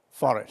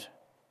for it.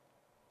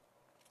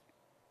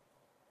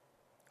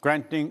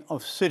 Granting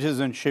of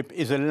citizenship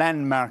is a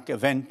landmark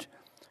event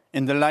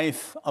in the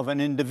life of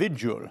an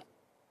individual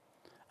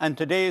and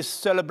today's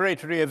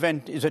celebratory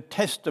event is a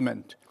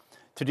testament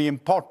to the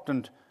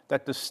importance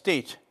that the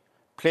state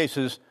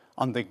places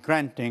on the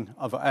granting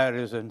of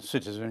Irish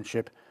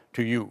citizenship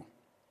to you.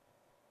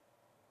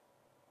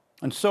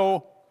 And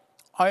so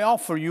I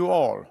offer you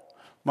all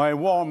my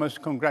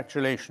warmest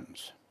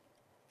congratulations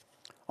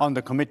on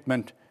the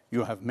commitment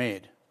you have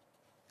made.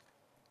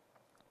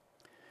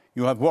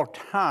 You have worked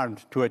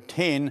hard to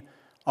attain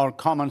our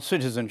common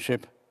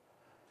citizenship,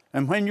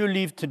 and when you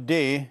leave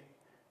today,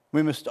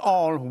 we must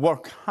all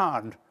work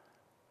hard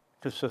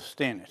to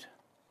sustain it.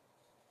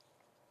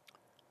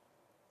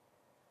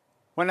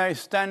 When I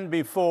stand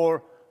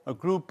before a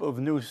group of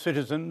new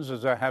citizens,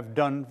 as I have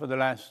done for the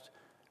last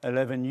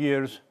 11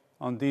 years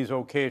on these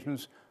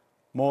occasions,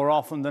 more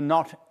often than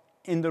not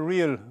in the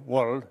real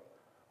world,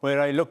 where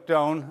I look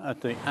down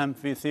at the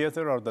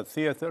amphitheatre or the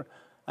theatre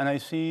and I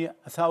see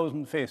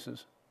 1,000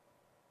 faces.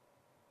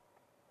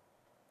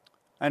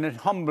 And it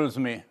humbles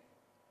me,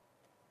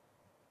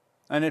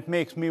 and it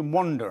makes me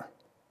wonder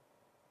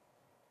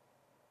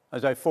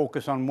as I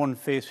focus on one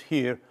face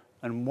here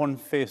and one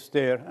face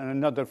there and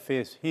another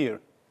face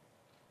here,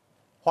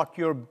 what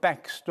your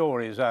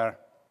backstories are,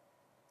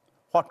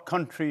 what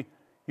country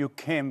you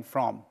came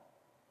from,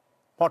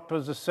 what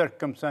was the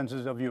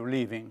circumstances of your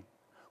leaving,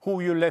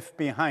 who you left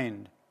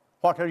behind,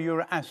 what are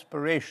your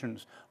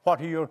aspirations,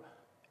 what are your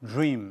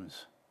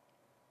dreams.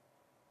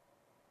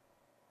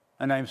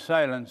 And I'm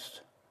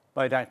silenced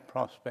by that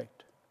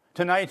prospect.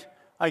 Tonight,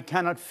 I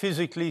cannot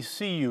physically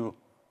see you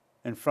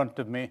in front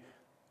of me,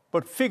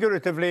 but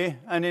figuratively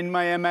and in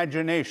my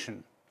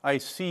imagination, I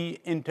see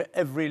into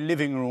every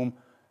living room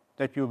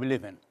that you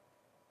live in.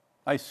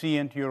 I see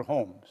into your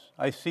homes.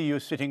 I see you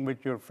sitting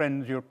with your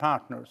friends, your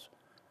partners,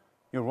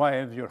 your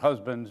wives, your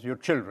husbands, your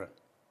children.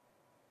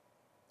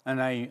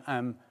 And I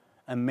am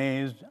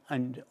amazed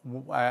and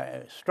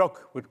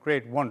struck with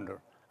great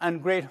wonder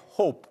and great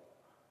hope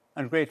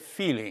and great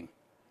feeling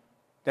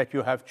that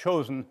you have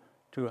chosen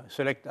to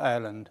select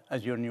Ireland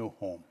as your new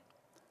home.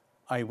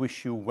 I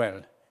wish you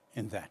well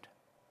in that.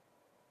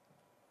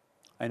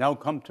 I now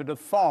come to the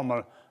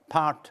formal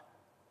part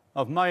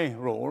of my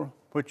role,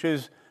 which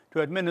is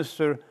to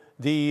administer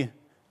the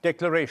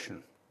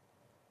declaration.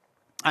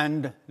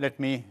 And let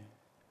me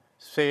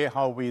say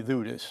how we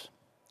do this.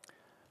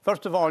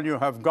 First of all, you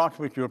have got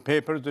with your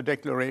papers the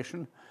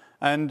declaration,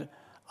 and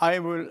I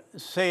will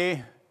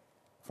say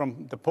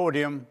from the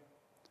podium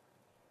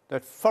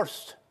that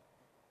first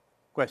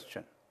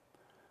question.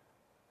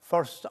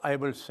 First, I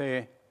will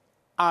say,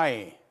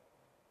 I,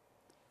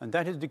 and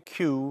that is the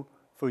cue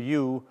for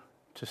you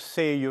to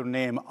say your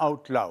name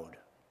out loud.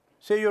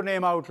 Say your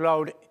name out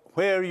loud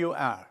where you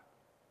are.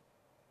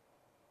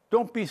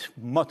 Don't be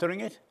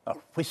muttering it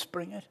or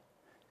whispering it.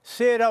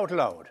 Say it out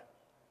loud.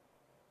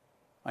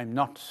 I'm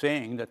not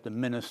saying that the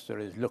minister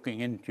is looking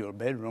into your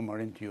bedroom or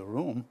into your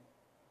room,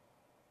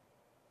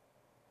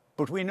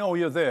 but we know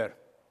you're there,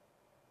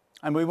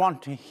 and we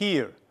want to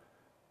hear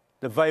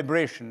the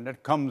vibration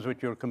that comes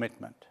with your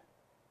commitment.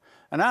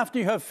 And after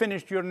you have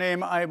finished your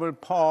name, I will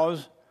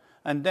pause,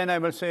 and then I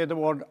will say the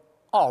word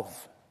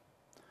of.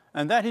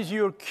 And that is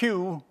your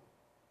cue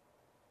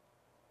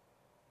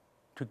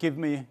to give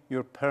me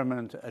your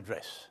permanent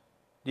address,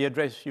 the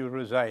address you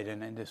reside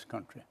in this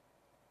country.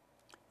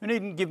 You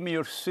needn't give me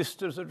your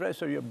sister's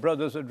address or your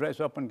brother's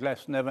address up in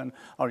Glasnevin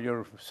or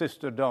your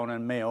sister down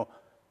in Mayo,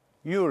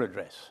 your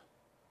address.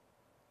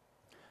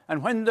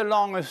 And when the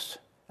longest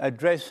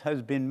address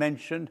has been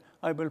mentioned,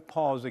 I will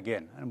pause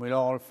again and we'll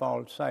all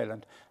fall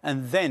silent.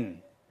 And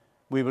then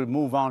we will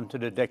move on to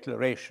the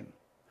declaration.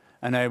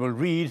 And I will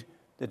read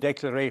the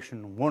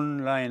declaration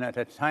one line at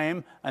a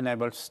time, and I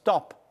will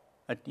stop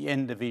at the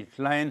end of each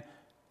line,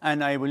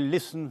 and I will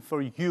listen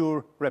for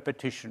your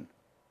repetition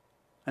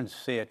and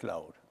say it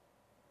loud.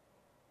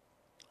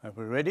 Are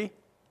we ready?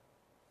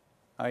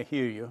 I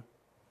hear you.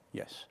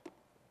 Yes.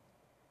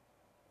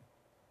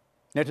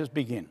 Let us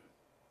begin.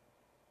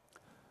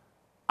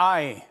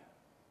 I,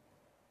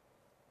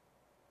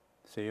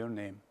 say your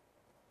name,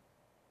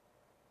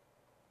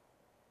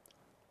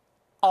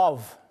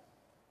 of,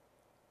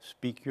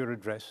 speak your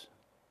address.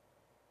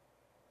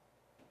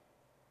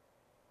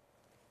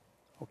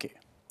 Okay.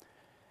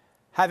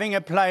 Having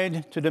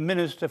applied to the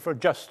Minister for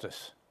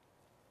Justice,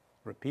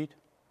 repeat,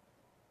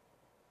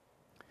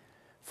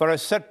 for a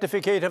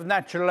certificate of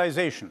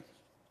naturalization,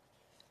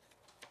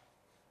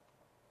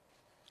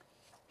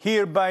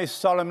 hereby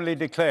solemnly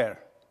declare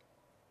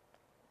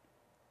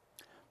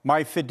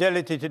my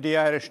fidelity to the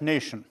Irish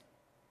nation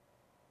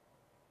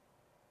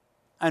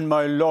and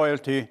my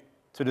loyalty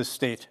to the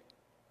state.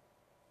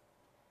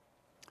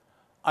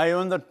 I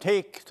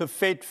undertake to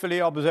faithfully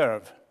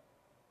observe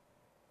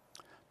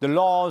the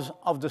laws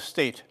of the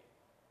state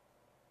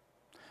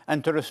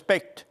and to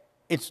respect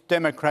its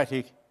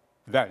democratic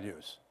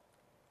values.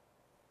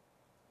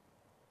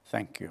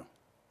 Thank you.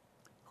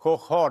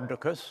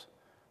 Chóchardachas,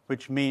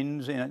 which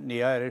means in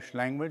the Irish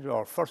language,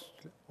 or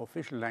first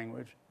official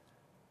language,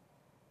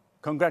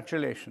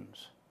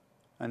 congratulations,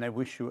 and I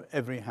wish you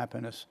every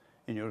happiness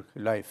in your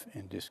life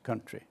in this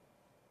country.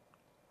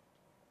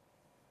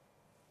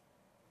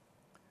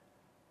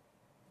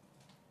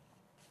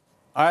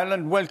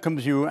 Ireland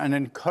welcomes you and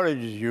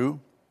encourages you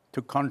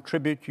to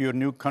contribute to your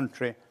new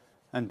country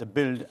and to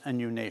build a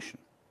new nation.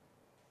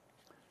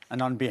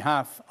 And on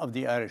behalf of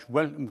the Irish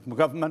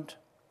government,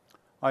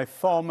 I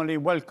formally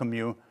welcome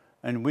you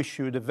and wish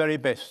you the very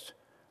best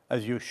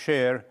as you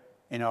share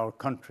in our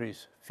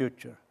country's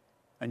future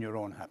and your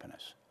own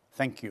happiness.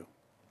 Thank you.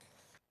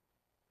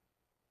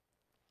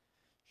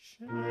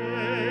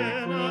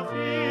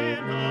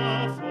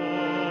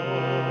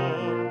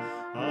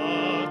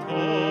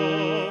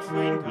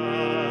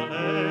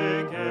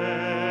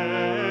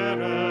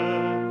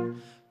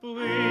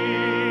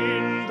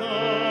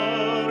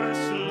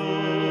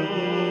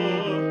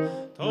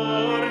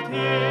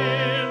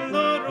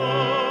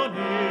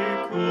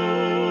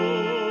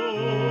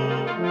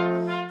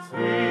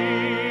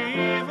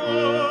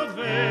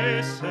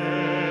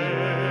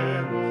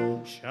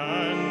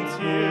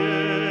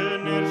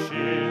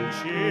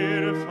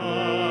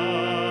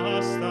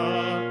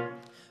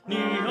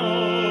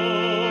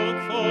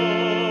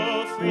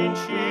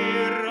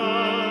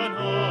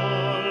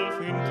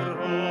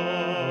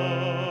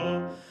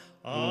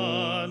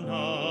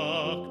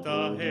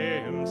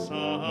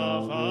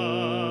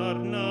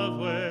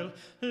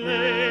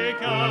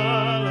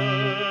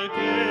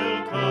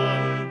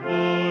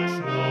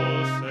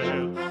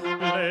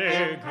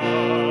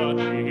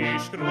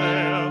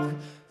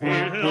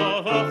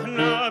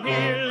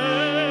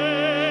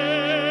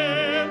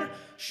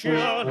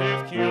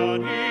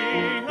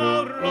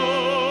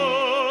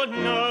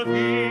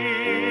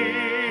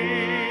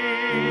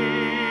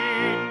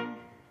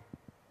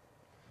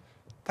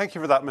 Thank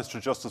you for that,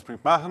 Mr. Justice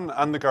McMahon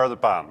and the Garda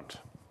Band.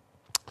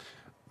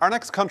 Our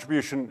next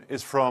contribution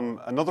is from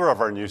another of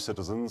our new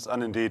citizens,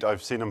 and indeed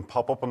I've seen him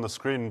pop up on the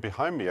screen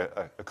behind me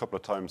a couple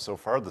of times so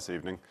far this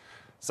evening,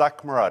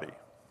 Zak Moradi.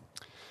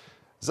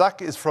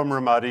 Zak is from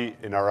Ramadi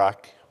in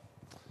Iraq.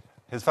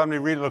 His family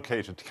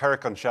relocated to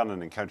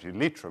Carrick-on-Shannon in County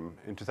Leitrim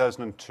in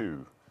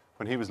 2002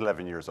 when he was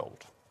 11 years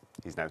old.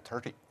 He's now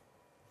 30.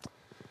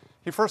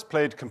 He first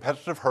played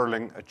competitive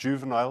hurling at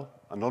juvenile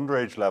and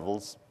underage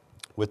levels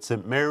with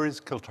St Mary's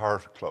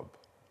Kiltart Club.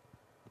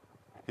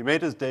 He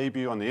made his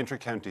debut on the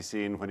inter-county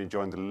scene when he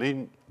joined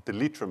the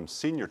Leitrim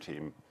senior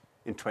team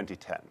in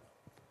 2010.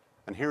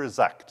 And here is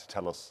Zak to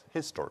tell us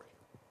his story.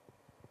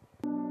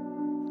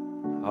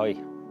 Hi,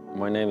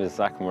 my name is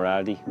Zak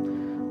Moradi.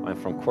 I'm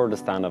from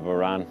Kurdistan of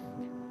Iran,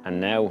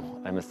 and now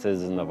I'm a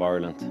citizen of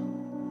Ireland.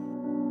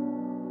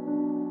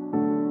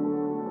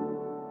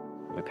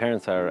 My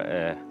parents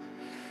are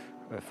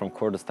from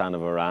Kurdistan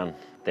of Iran.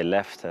 They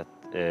left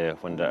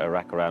when the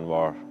Iraq-Iran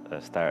war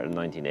started in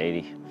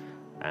 1980,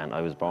 and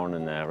I was born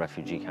in a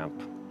refugee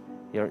camp.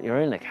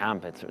 You're in a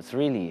camp. It's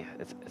really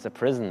a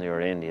prison you're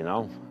in, you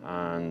know,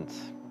 and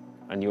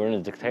you're in a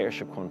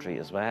dictatorship country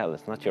as well.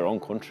 It's not your own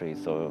country,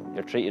 so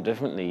you're treated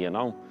differently, you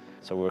know.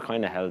 So we're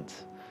kind of held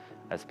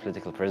as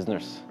political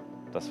prisoners.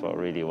 That's what it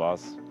really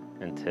was,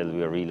 until we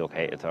were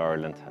relocated to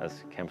Ireland,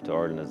 came to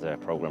Ireland as a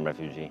programme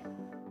refugee.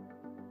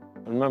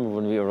 I remember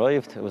when we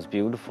arrived, it was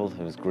beautiful,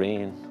 it was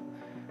green,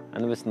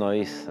 and it was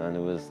nice, and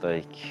it was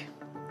like,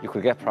 you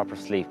could get proper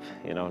sleep,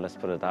 you know, let's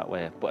put it that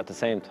way. But at the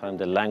same time,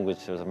 the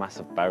language, there was a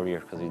massive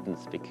barrier because we didn't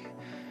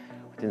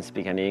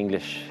speak any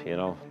English, you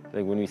know.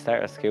 Like when we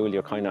started school,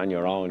 you're kind of on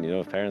your own, you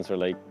know. Parents were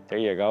like, there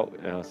you go,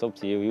 you know, it's up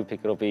to you, you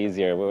pick it up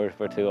easier, we're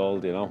too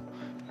old, you know.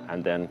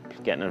 And then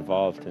getting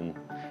involved in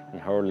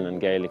hurling and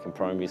Gaelic in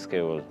primary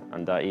school,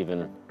 and that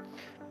even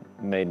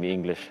made me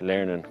English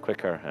learning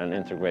quicker and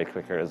integrate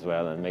quicker as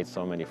well, and made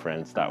so many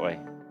friends that way.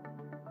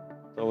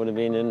 So I would have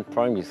been in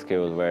primary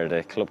school where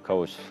the club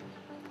coach,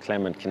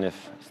 Clement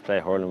Kniff, used to play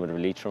hurling with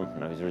Leitrim,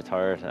 and I was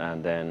retired,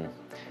 and then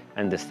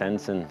Enda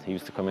Stenson, he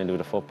used to come in with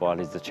the football.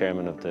 He's the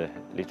chairman of the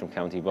Leitrim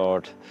County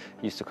Board.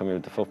 He used to come in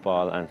with the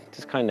football and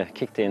just kind of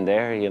kicked in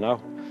there, you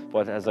know.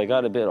 But as I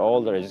got a bit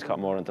older, I just got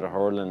more into the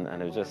hurling,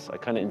 and I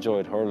kind of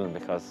enjoyed hurling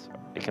because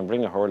it can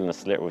bring a hurling a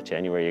sliotar with you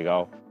anywhere you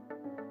go.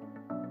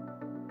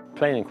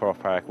 Playing in Croke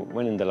Park,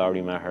 winning the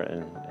Lowry Maher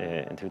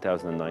in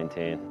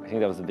 2019, I think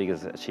that was the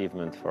biggest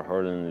achievement for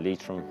hurling in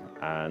Leitrim,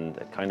 and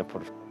it kind of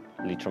put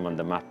Leitrim on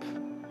the map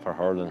for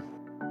hurling.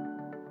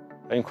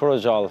 I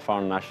encourage all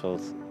foreign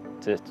nationals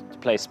to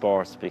play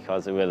sports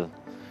because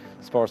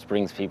sports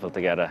brings people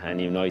together and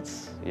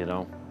unites, you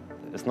know.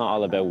 It's not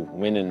all about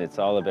winning, it's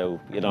all about,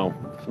 you know,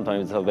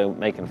 sometimes it's all about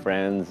making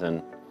friends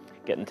and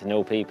getting to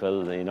know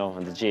people, you know,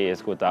 and the GAA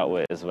is good that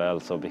way as well.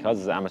 So because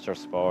it's an amateur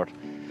sport,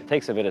 it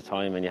takes a bit of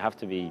time and you have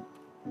to be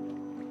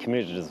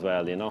committed as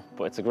well, you know.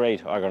 But it's a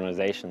great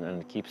organisation,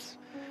 and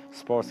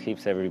sports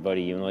keeps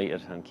everybody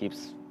united and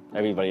keeps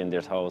everybody on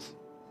their toes.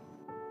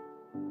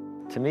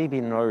 To me,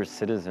 being an Irish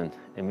citizen,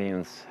 it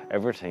means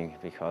everything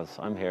because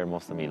I'm here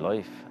most of my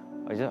life.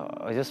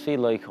 I just feel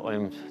like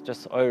I'm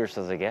just Irish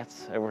as it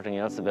gets. Everything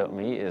else about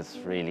me is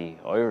really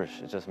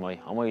Irish. It's just I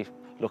might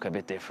look a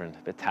bit different, a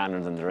bit tanner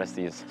than the rest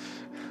of you.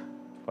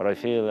 But I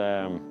feel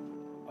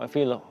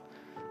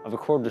I've a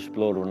Kurdish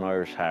blood with an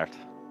Irish heart.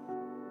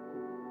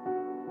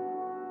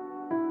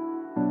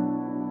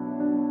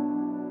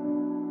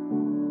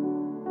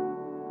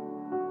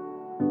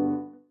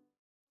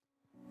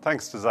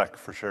 Thanks to Zak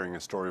for sharing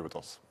his story with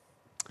us.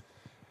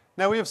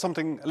 Now we have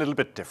something a little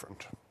bit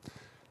different.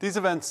 These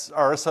events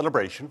are a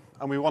celebration,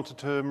 and we wanted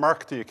to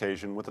mark the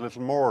occasion with a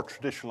little more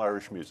traditional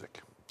Irish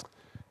music.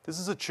 This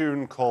is a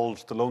tune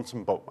called The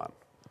Lonesome Boatman,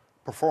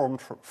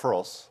 performed for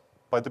us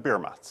by the Beer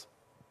Mats.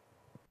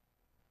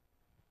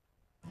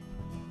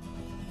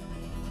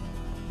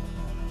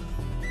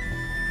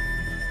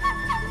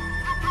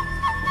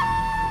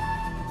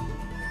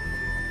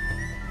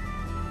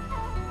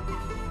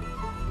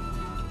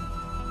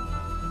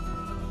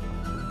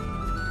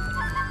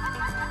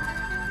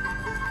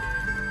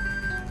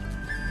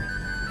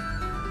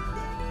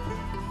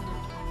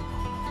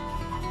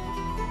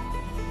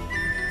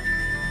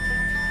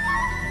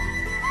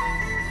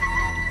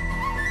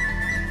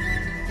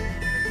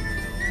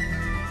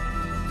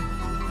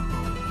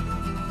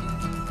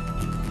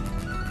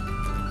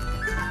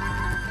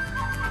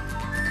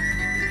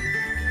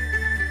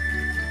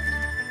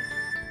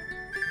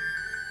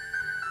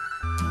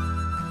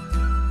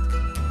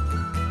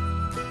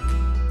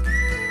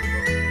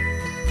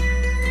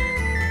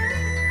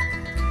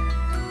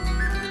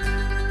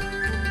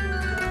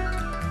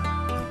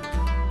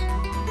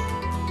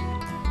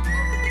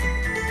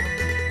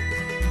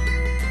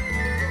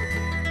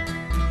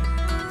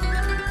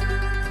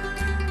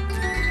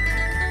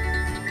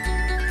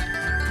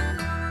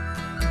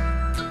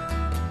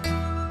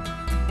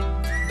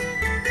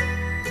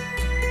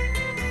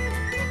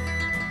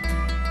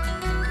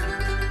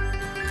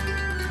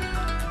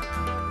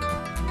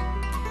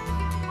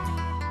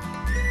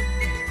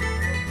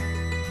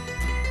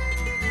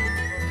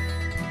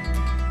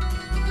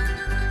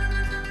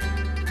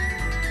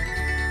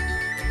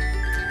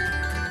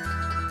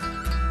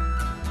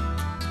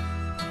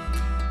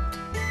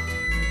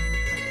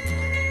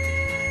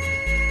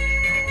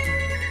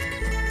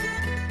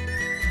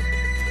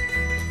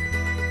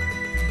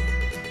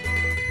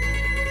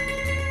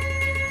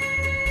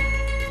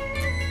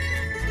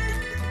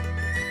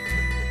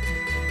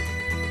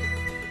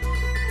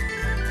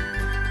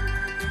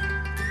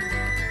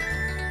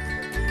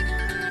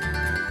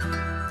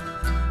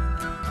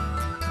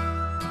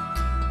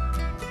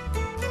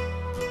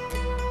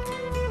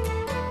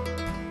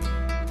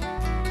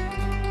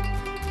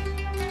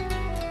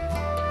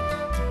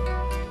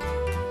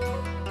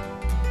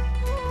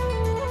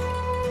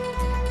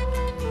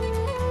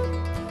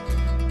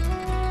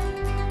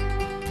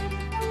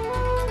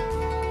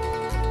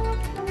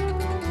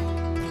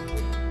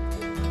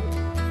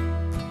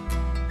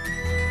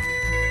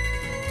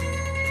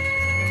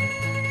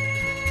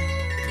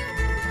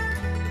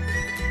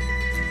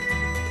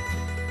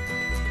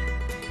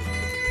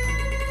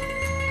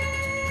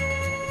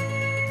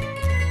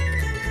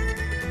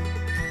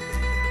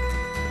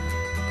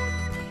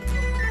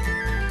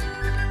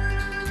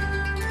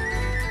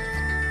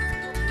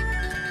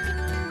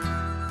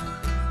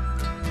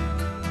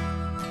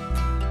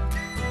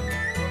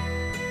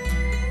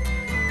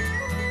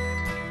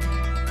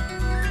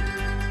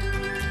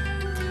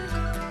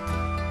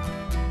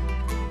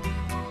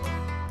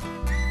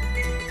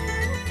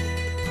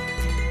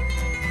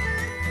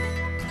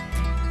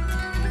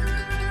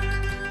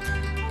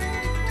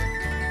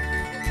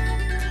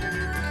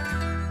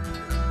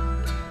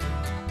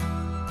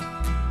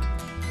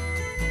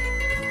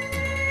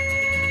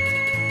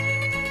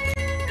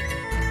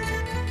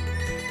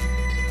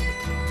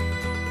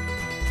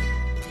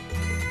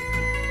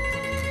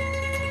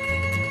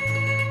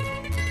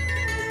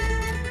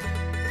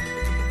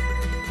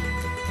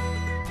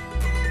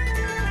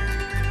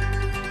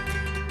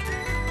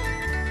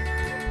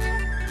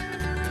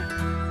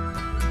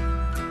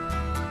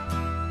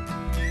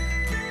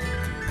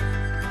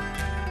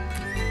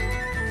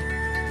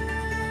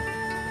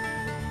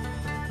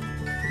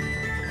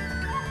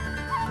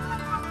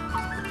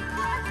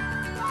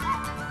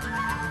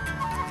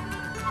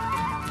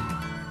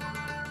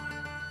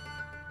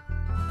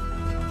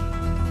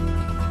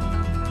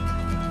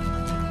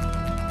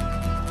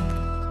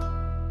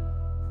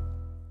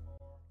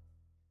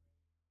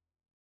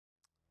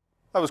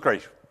 That was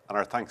great, and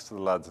our thanks to the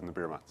lads in the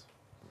Beer Mats.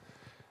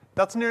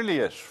 That's nearly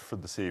it for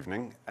this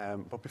evening,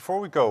 but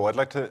before we go, I'd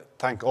like to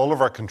thank all of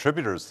our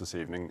contributors this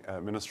evening,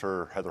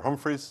 Minister Heather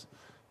Humphreys,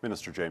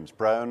 Minister James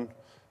Browne,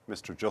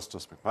 Mr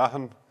Justice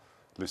McMahon,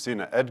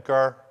 Lucyna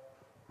Edgar,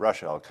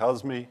 Rasha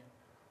Al-Kazmi,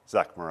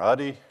 Zak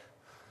Moradi,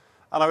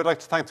 and I would like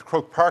to thank the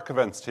Croke Park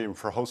Events team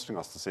for hosting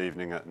us this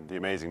evening and the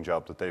amazing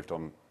job that they've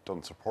done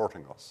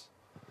supporting us.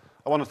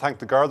 I want to thank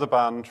the Garda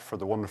Band for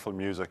the wonderful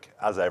music,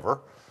 as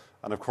ever,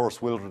 and of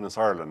course Wilderness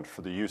Ireland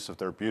for the use of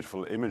their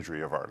beautiful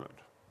imagery of Ireland.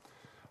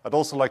 I'd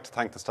also like to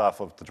thank the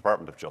staff of the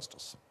Department of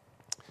Justice,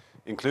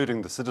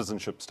 including the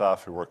Citizenship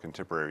staff who work in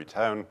Tipperary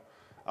Town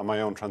and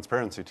my own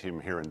transparency team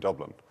here in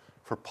Dublin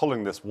for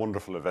pulling this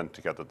wonderful event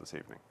together this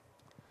evening.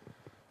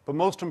 But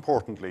most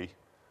importantly,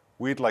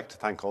 we'd like to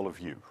thank all of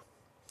you.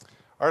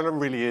 Ireland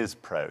really is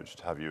proud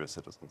to have you as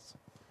citizens.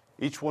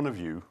 Each one of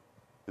you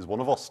is one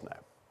of us now,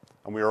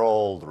 and we are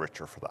all the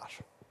richer for that.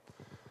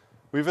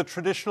 We have a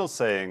traditional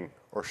saying,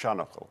 or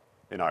seanachal,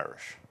 in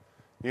Irish,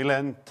 Níl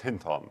aon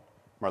tintáin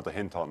mar do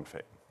hintáin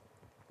féin.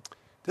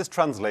 This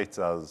translates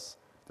as,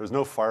 there's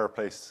no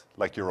fireplace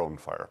like your own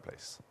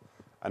fireplace,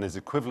 and is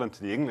equivalent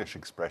to the English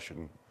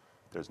expression,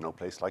 there's no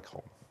place like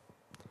home.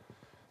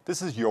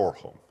 This is your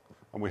home,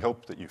 and we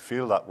hope that you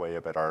feel that way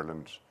about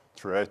Ireland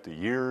throughout the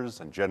years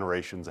and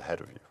generations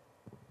ahead of you.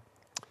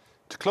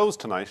 To close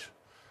tonight,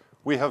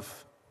 we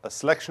have a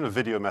selection of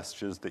video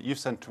messages that you've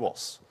sent to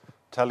us,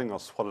 telling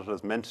us what it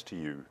has meant to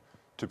you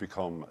to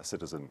become a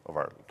citizen of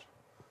Ireland.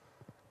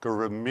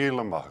 Gur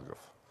míle maithagah,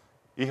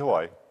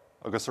 ihuai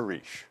agus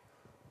arish,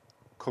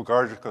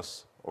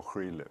 cogardicus o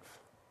chrí live.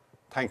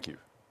 Thank you,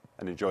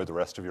 and enjoy the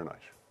rest of your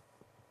night.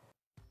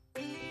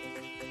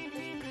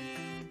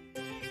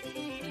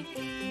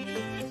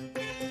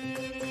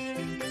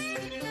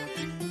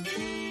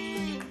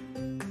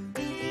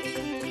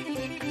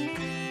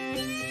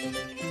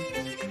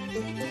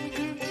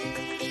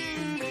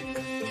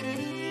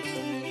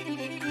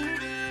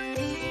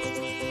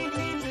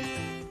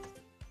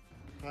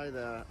 Hi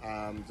there,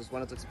 just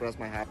wanted to express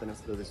my happiness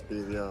through this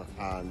video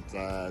and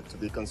to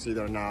be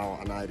considered now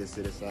an Irish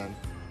citizen.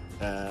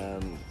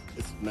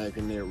 It's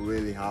making me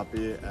really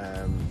happy.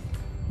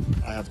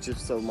 I have achieved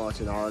so much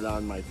in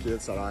Ireland. My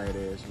kids are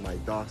Irish, my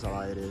dogs are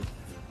Irish,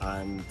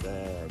 and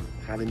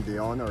having the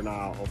honor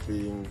now of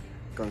being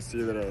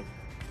considered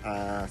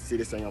a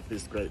citizen of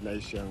this great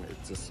nation, it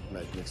just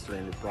makes me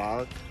extremely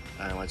proud.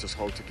 And I just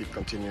hope to keep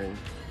continuing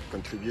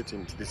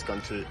contributing to this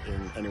country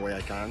in any way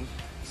I can.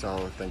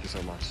 So thank you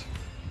so much.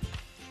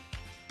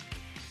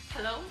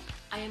 Hello,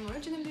 I am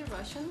originally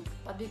Russian,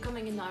 but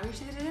becoming an Irish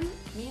citizen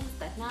means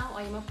that now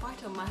I am a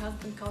part of my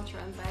husband's culture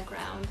and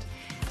background.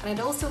 And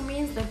it also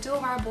means that two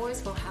of our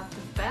boys will have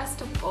the best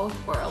of both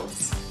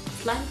worlds.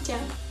 Slantja.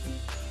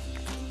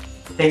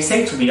 They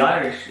say to be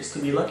Irish is to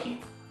be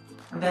lucky,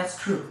 and that's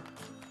true.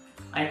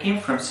 I came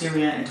from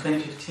Syria in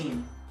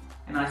 2015,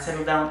 and I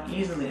settled down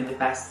easily in the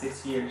past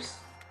 6 years.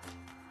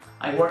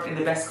 I worked in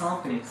the best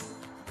companies,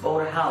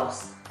 bought a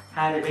house,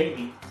 had a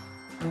baby,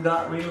 and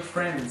got real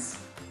friends.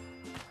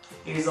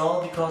 It is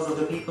all because of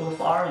the people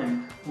of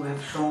Ireland who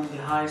have shown the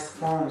highest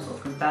forms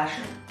of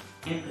compassion,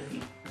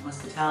 empathy, and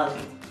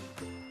hospitality.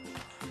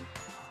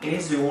 It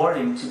is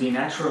rewarding to be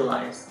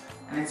naturalized,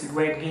 and it's a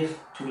great gift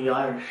to be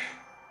Irish.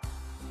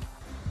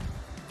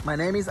 My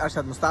name is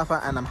Arshad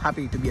Mustafa, and I'm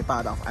happy to be a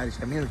part of Irish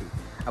community.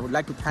 I would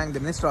like to thank the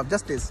Minister of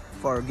Justice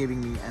for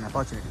giving me an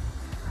opportunity.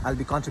 I'll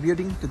be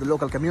contributing to the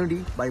local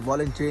community by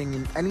volunteering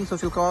in any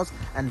social cause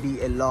and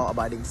be a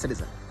law-abiding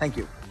citizen. Thank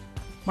you.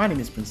 My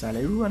name is Prince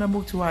Aleru and I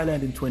moved to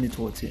Ireland in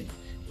 2014.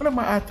 One of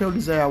my heartfelt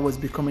desires was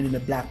becoming in a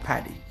black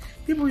party.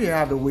 People here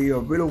have a way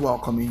of really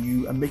welcoming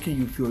you and making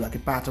you feel like a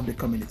part of the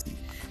community.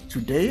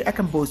 Today, I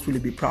can boastfully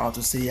be proud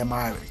to say I'm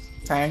Irish.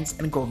 Thanks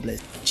and God bless.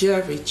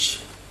 Dear Rich,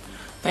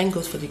 thank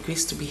God for the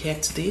grace to be here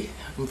today.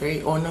 I'm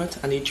very honored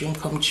and a dream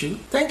come true.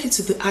 Thank you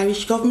to the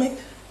Irish government,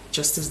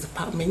 Justice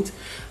Department,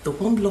 the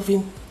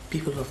warm-loving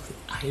people of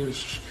the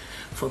Irish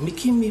for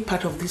making me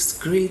part of this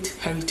great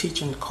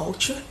heritage and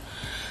culture.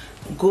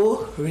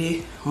 Go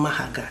Re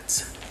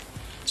Mahagat,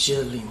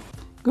 Jilin.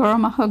 Go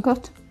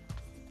Mahagat.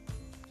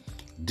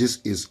 This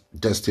is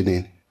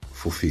destiny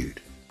fulfilled.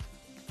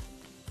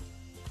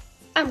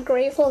 I'm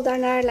grateful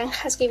that Ireland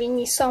has given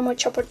me so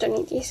much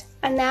opportunities,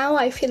 and now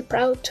I feel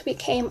proud to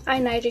become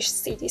an Irish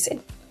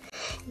citizen.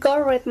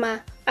 Go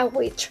Redma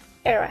Awit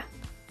era.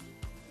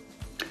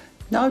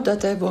 Now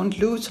that I won't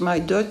lose my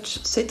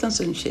Dutch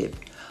citizenship,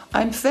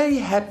 I'm very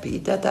happy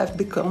that I've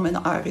become an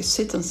Irish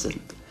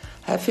citizen,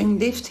 having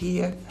lived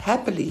here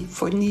happily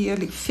for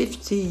nearly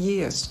 50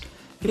 years,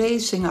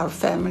 raising our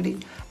family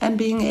and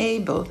being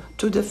able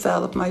to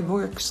develop my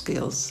work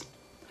skills.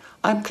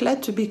 I'm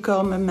glad to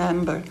become a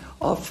member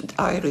of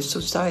the Irish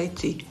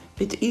society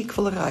with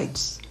equal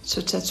rights,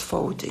 such as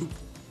voting.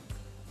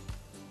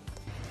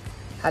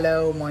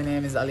 Hello, my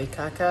name is Ali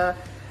Kaka.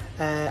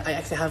 I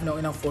actually have not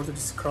enough words to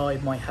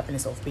describe my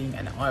happiness of being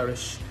an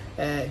Irish.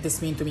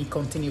 This means to me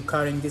continue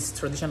carrying this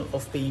tradition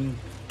of being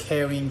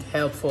caring,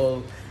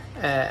 helpful,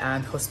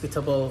 and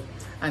hospitable,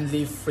 and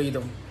live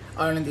freedom.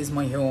 Ireland is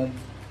my home.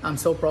 I'm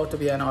so proud to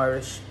be an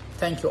Irish.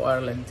 Thank you,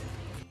 Ireland.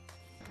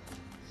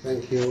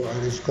 Thank you,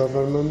 Irish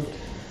government,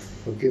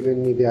 for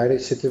giving me the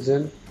Irish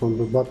citizen from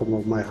the bottom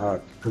of my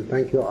heart. And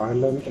thank you,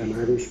 Ireland and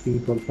Irish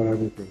people, for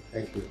everything.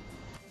 Thank you.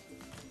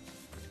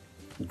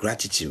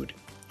 Gratitude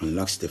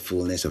unlocks the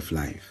fullness of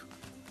life.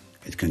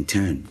 It can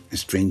turn a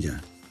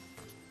stranger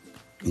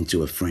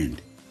into a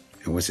friend.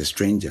 I was a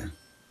stranger,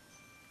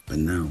 but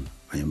now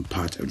I am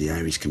part of the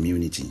Irish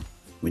community,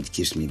 which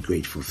gives me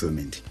great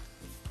fulfillment.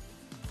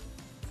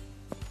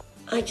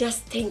 I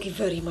just thank you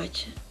very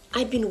much.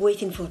 I've been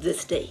waiting for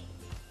this day.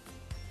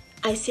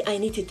 I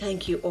need to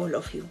thank you, all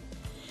of you.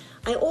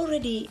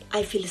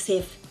 I feel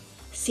safe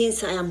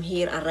since I am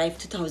here,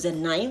 arrived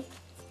 2009,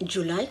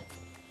 July,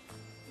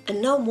 and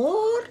now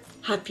more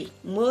happy,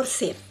 more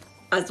safe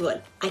as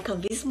well. I can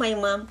visit my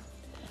mom.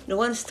 No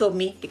one stopped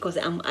me because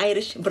I'm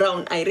Irish,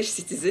 Browne Irish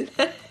citizen.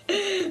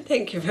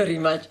 Thank you very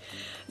much.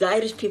 The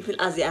Irish people,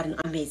 as they are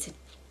amazing.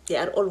 They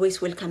are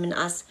always welcoming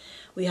us.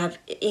 We have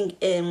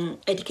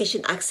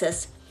education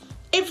access,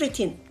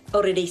 everything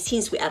already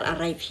since we are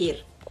arrived here.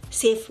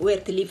 safe where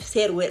to live,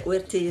 safe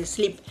where to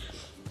sleep.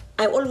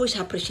 I always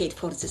appreciate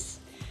for this.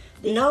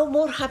 Now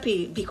more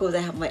happy because I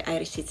have my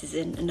Irish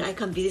citizen and I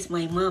can visit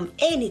my mom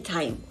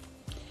anytime.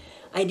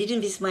 I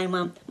didn't visit my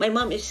mom. My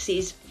mom is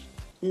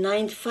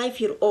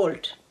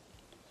 95-year-old,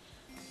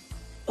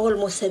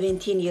 almost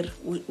 17 years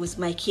with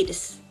my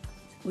kids.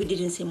 We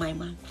didn't see my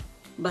mom.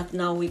 But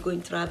now we're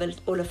going to travel,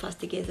 all of us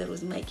together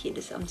with my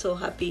kids. I'm so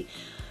happy.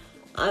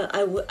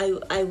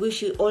 I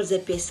wish you all the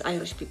best,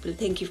 Irish people.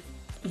 Thank you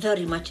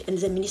very much. And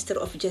the Minister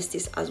of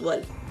Justice as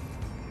well.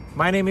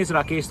 My name is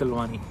Rakesh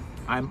Dalwani.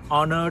 I'm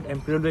honored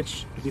and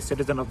privileged to be a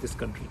citizen of this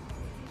country.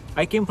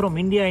 I came from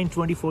India in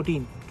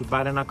 2014 to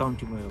Ballina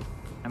County, Mayo,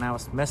 and I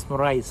was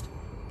mesmerized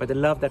by the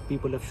love that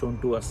people have shown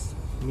to us,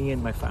 me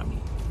and my family.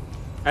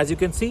 As you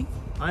can see,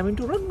 I'm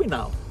into rugby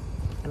now,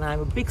 and I'm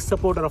a big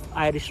supporter of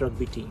Irish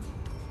rugby team.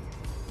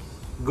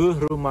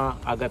 Guhruma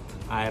Agat,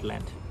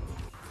 Ireland.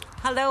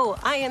 Hello,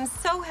 I am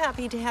so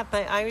happy to have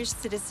my Irish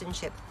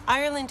citizenship.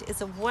 Ireland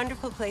is a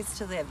wonderful place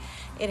to live.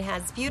 It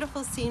has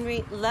beautiful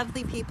scenery,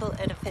 lovely people,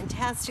 and a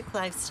fantastic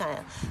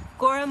lifestyle.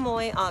 Gora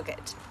Moy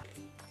Agat.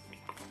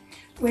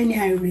 When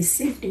I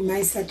received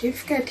my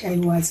certificate, I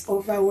was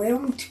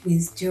overwhelmed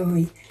with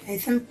joy. I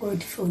thank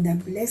God for the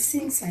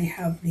blessings I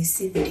have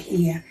received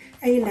here.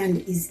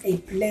 Ireland is a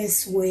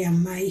place where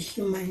my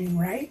human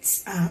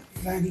rights are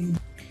valued.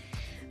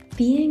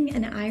 Being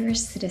an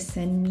Irish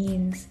citizen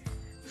means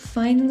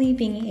finally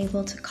being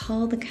able to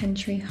call the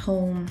country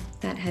home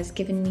that has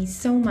given me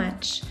so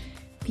much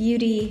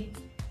beauty,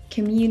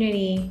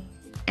 community,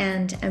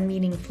 and a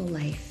meaningful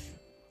life.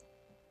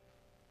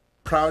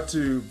 Proud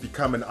to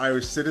become an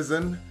Irish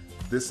citizen.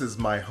 This is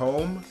my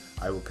home.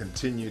 I will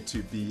continue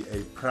to be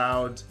a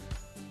proud,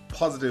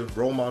 positive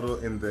role model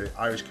in the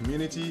Irish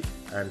community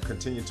and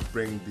continue to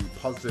bring the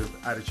positive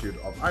attitude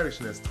of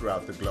Irishness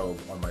throughout the globe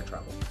on my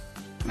travel.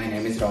 My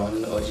name is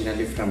Rahul,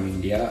 originally from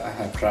India. I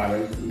have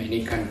traveled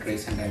many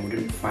countries and I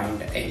wouldn't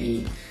find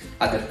any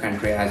other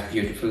country as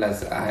beautiful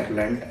as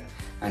Ireland.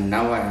 And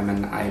now I am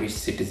an Irish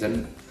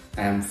citizen.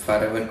 I am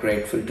forever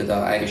grateful to the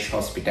Irish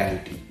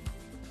hospitality.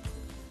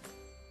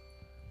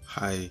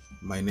 Hi,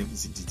 my name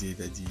is DJ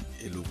Dadi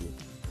Elogo.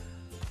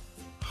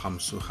 I'm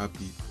so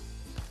happy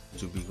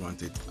to be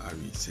granted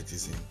Irish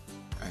citizen,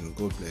 and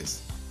God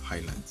bless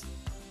Highland.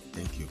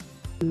 Thank you.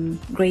 I'm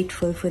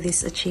grateful for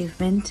this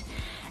achievement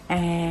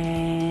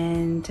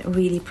and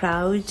really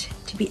proud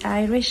to be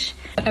Irish.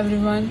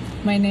 Everyone,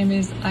 my name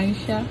is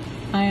Aisha.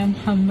 I am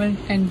humbled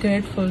and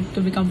grateful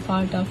to become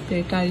part of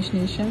the Irish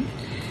nation,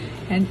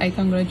 and I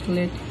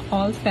congratulate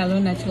all fellow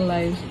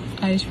naturalized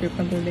Irish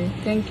people today.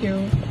 Thank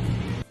you.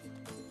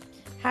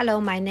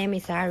 Hello, my name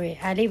is Ari.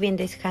 I live in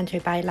this country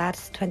by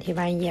last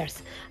 21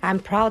 years. I'm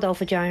proud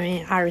of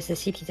joining Irish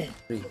citizen.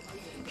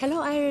 Hello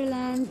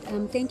Ireland,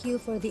 thank you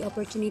for the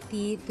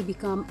opportunity to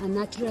become a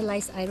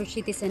naturalized Irish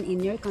citizen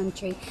in your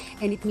country,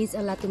 and it means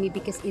a lot to me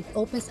because it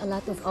opens a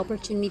lot of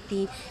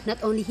opportunity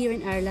not only here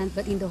in Ireland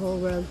but in the whole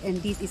world,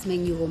 and this is my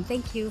new home.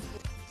 Thank you.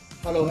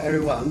 Hello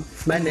everyone,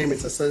 my name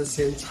is Sun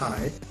Xian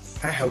Chai.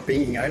 I have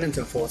been in Ireland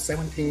for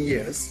 17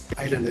 years.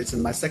 Ireland is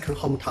my second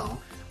hometown.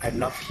 I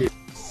love here.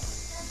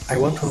 I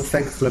want to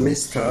thank the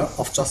Minister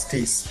of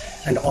Justice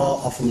and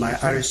all of my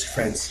Irish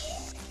friends.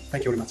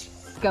 Thank you very much.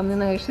 Becoming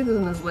an Irish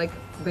citizen is like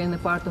being a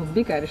part of a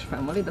big Irish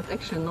family that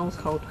actually knows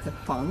how to have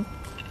fun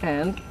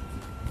and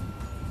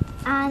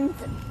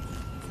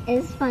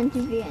it's fun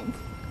to be in.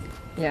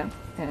 Yeah,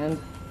 and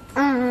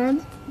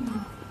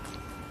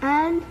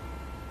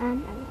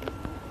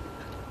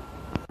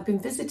I've been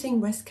visiting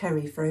West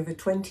Kerry for over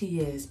 20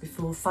 years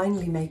before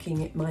finally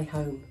making it my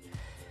home.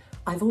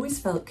 I've always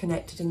felt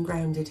connected and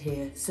grounded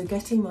here, so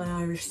getting my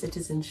Irish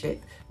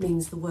citizenship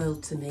means the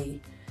world to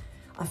me.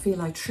 I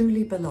feel I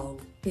truly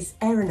belong. Is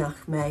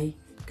Erinach May,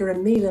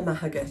 Guramila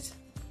Mahagat.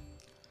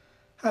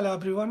 Hello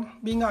everyone.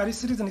 Being Irish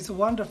citizen is a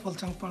wonderful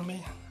thing for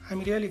me. I'm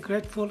really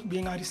grateful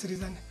being Irish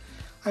citizen.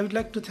 I would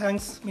like to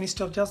thank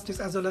Minister of Justice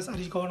as well as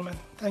Irish government.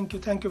 Thank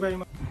you very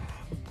much.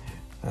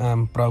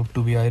 I'm proud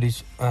to be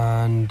Irish,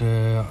 and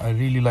I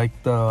really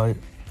like the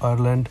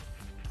Ireland,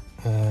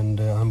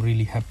 and I'm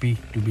really happy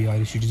to be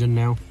Irish citizen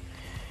now.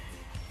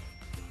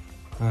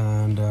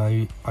 And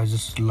I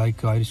just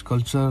like Irish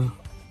culture,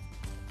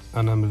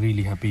 and I'm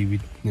really happy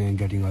with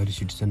getting Irish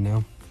citizen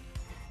now.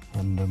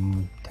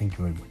 And thank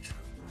you very much.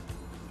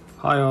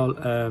 Hi all,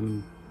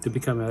 to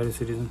become an Irish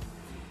citizen,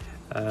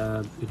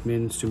 it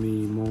means to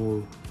me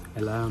more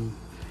alarm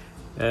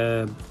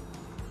and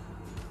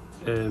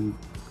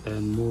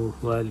more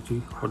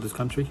loyalty for this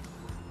country,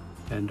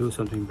 and do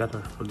something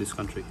better for this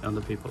country and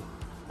the people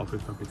of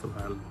Republic of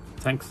Ireland.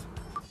 Thanks.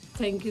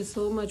 Thank you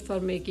so much for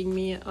making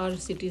me a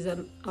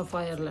citizen of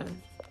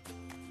Ireland.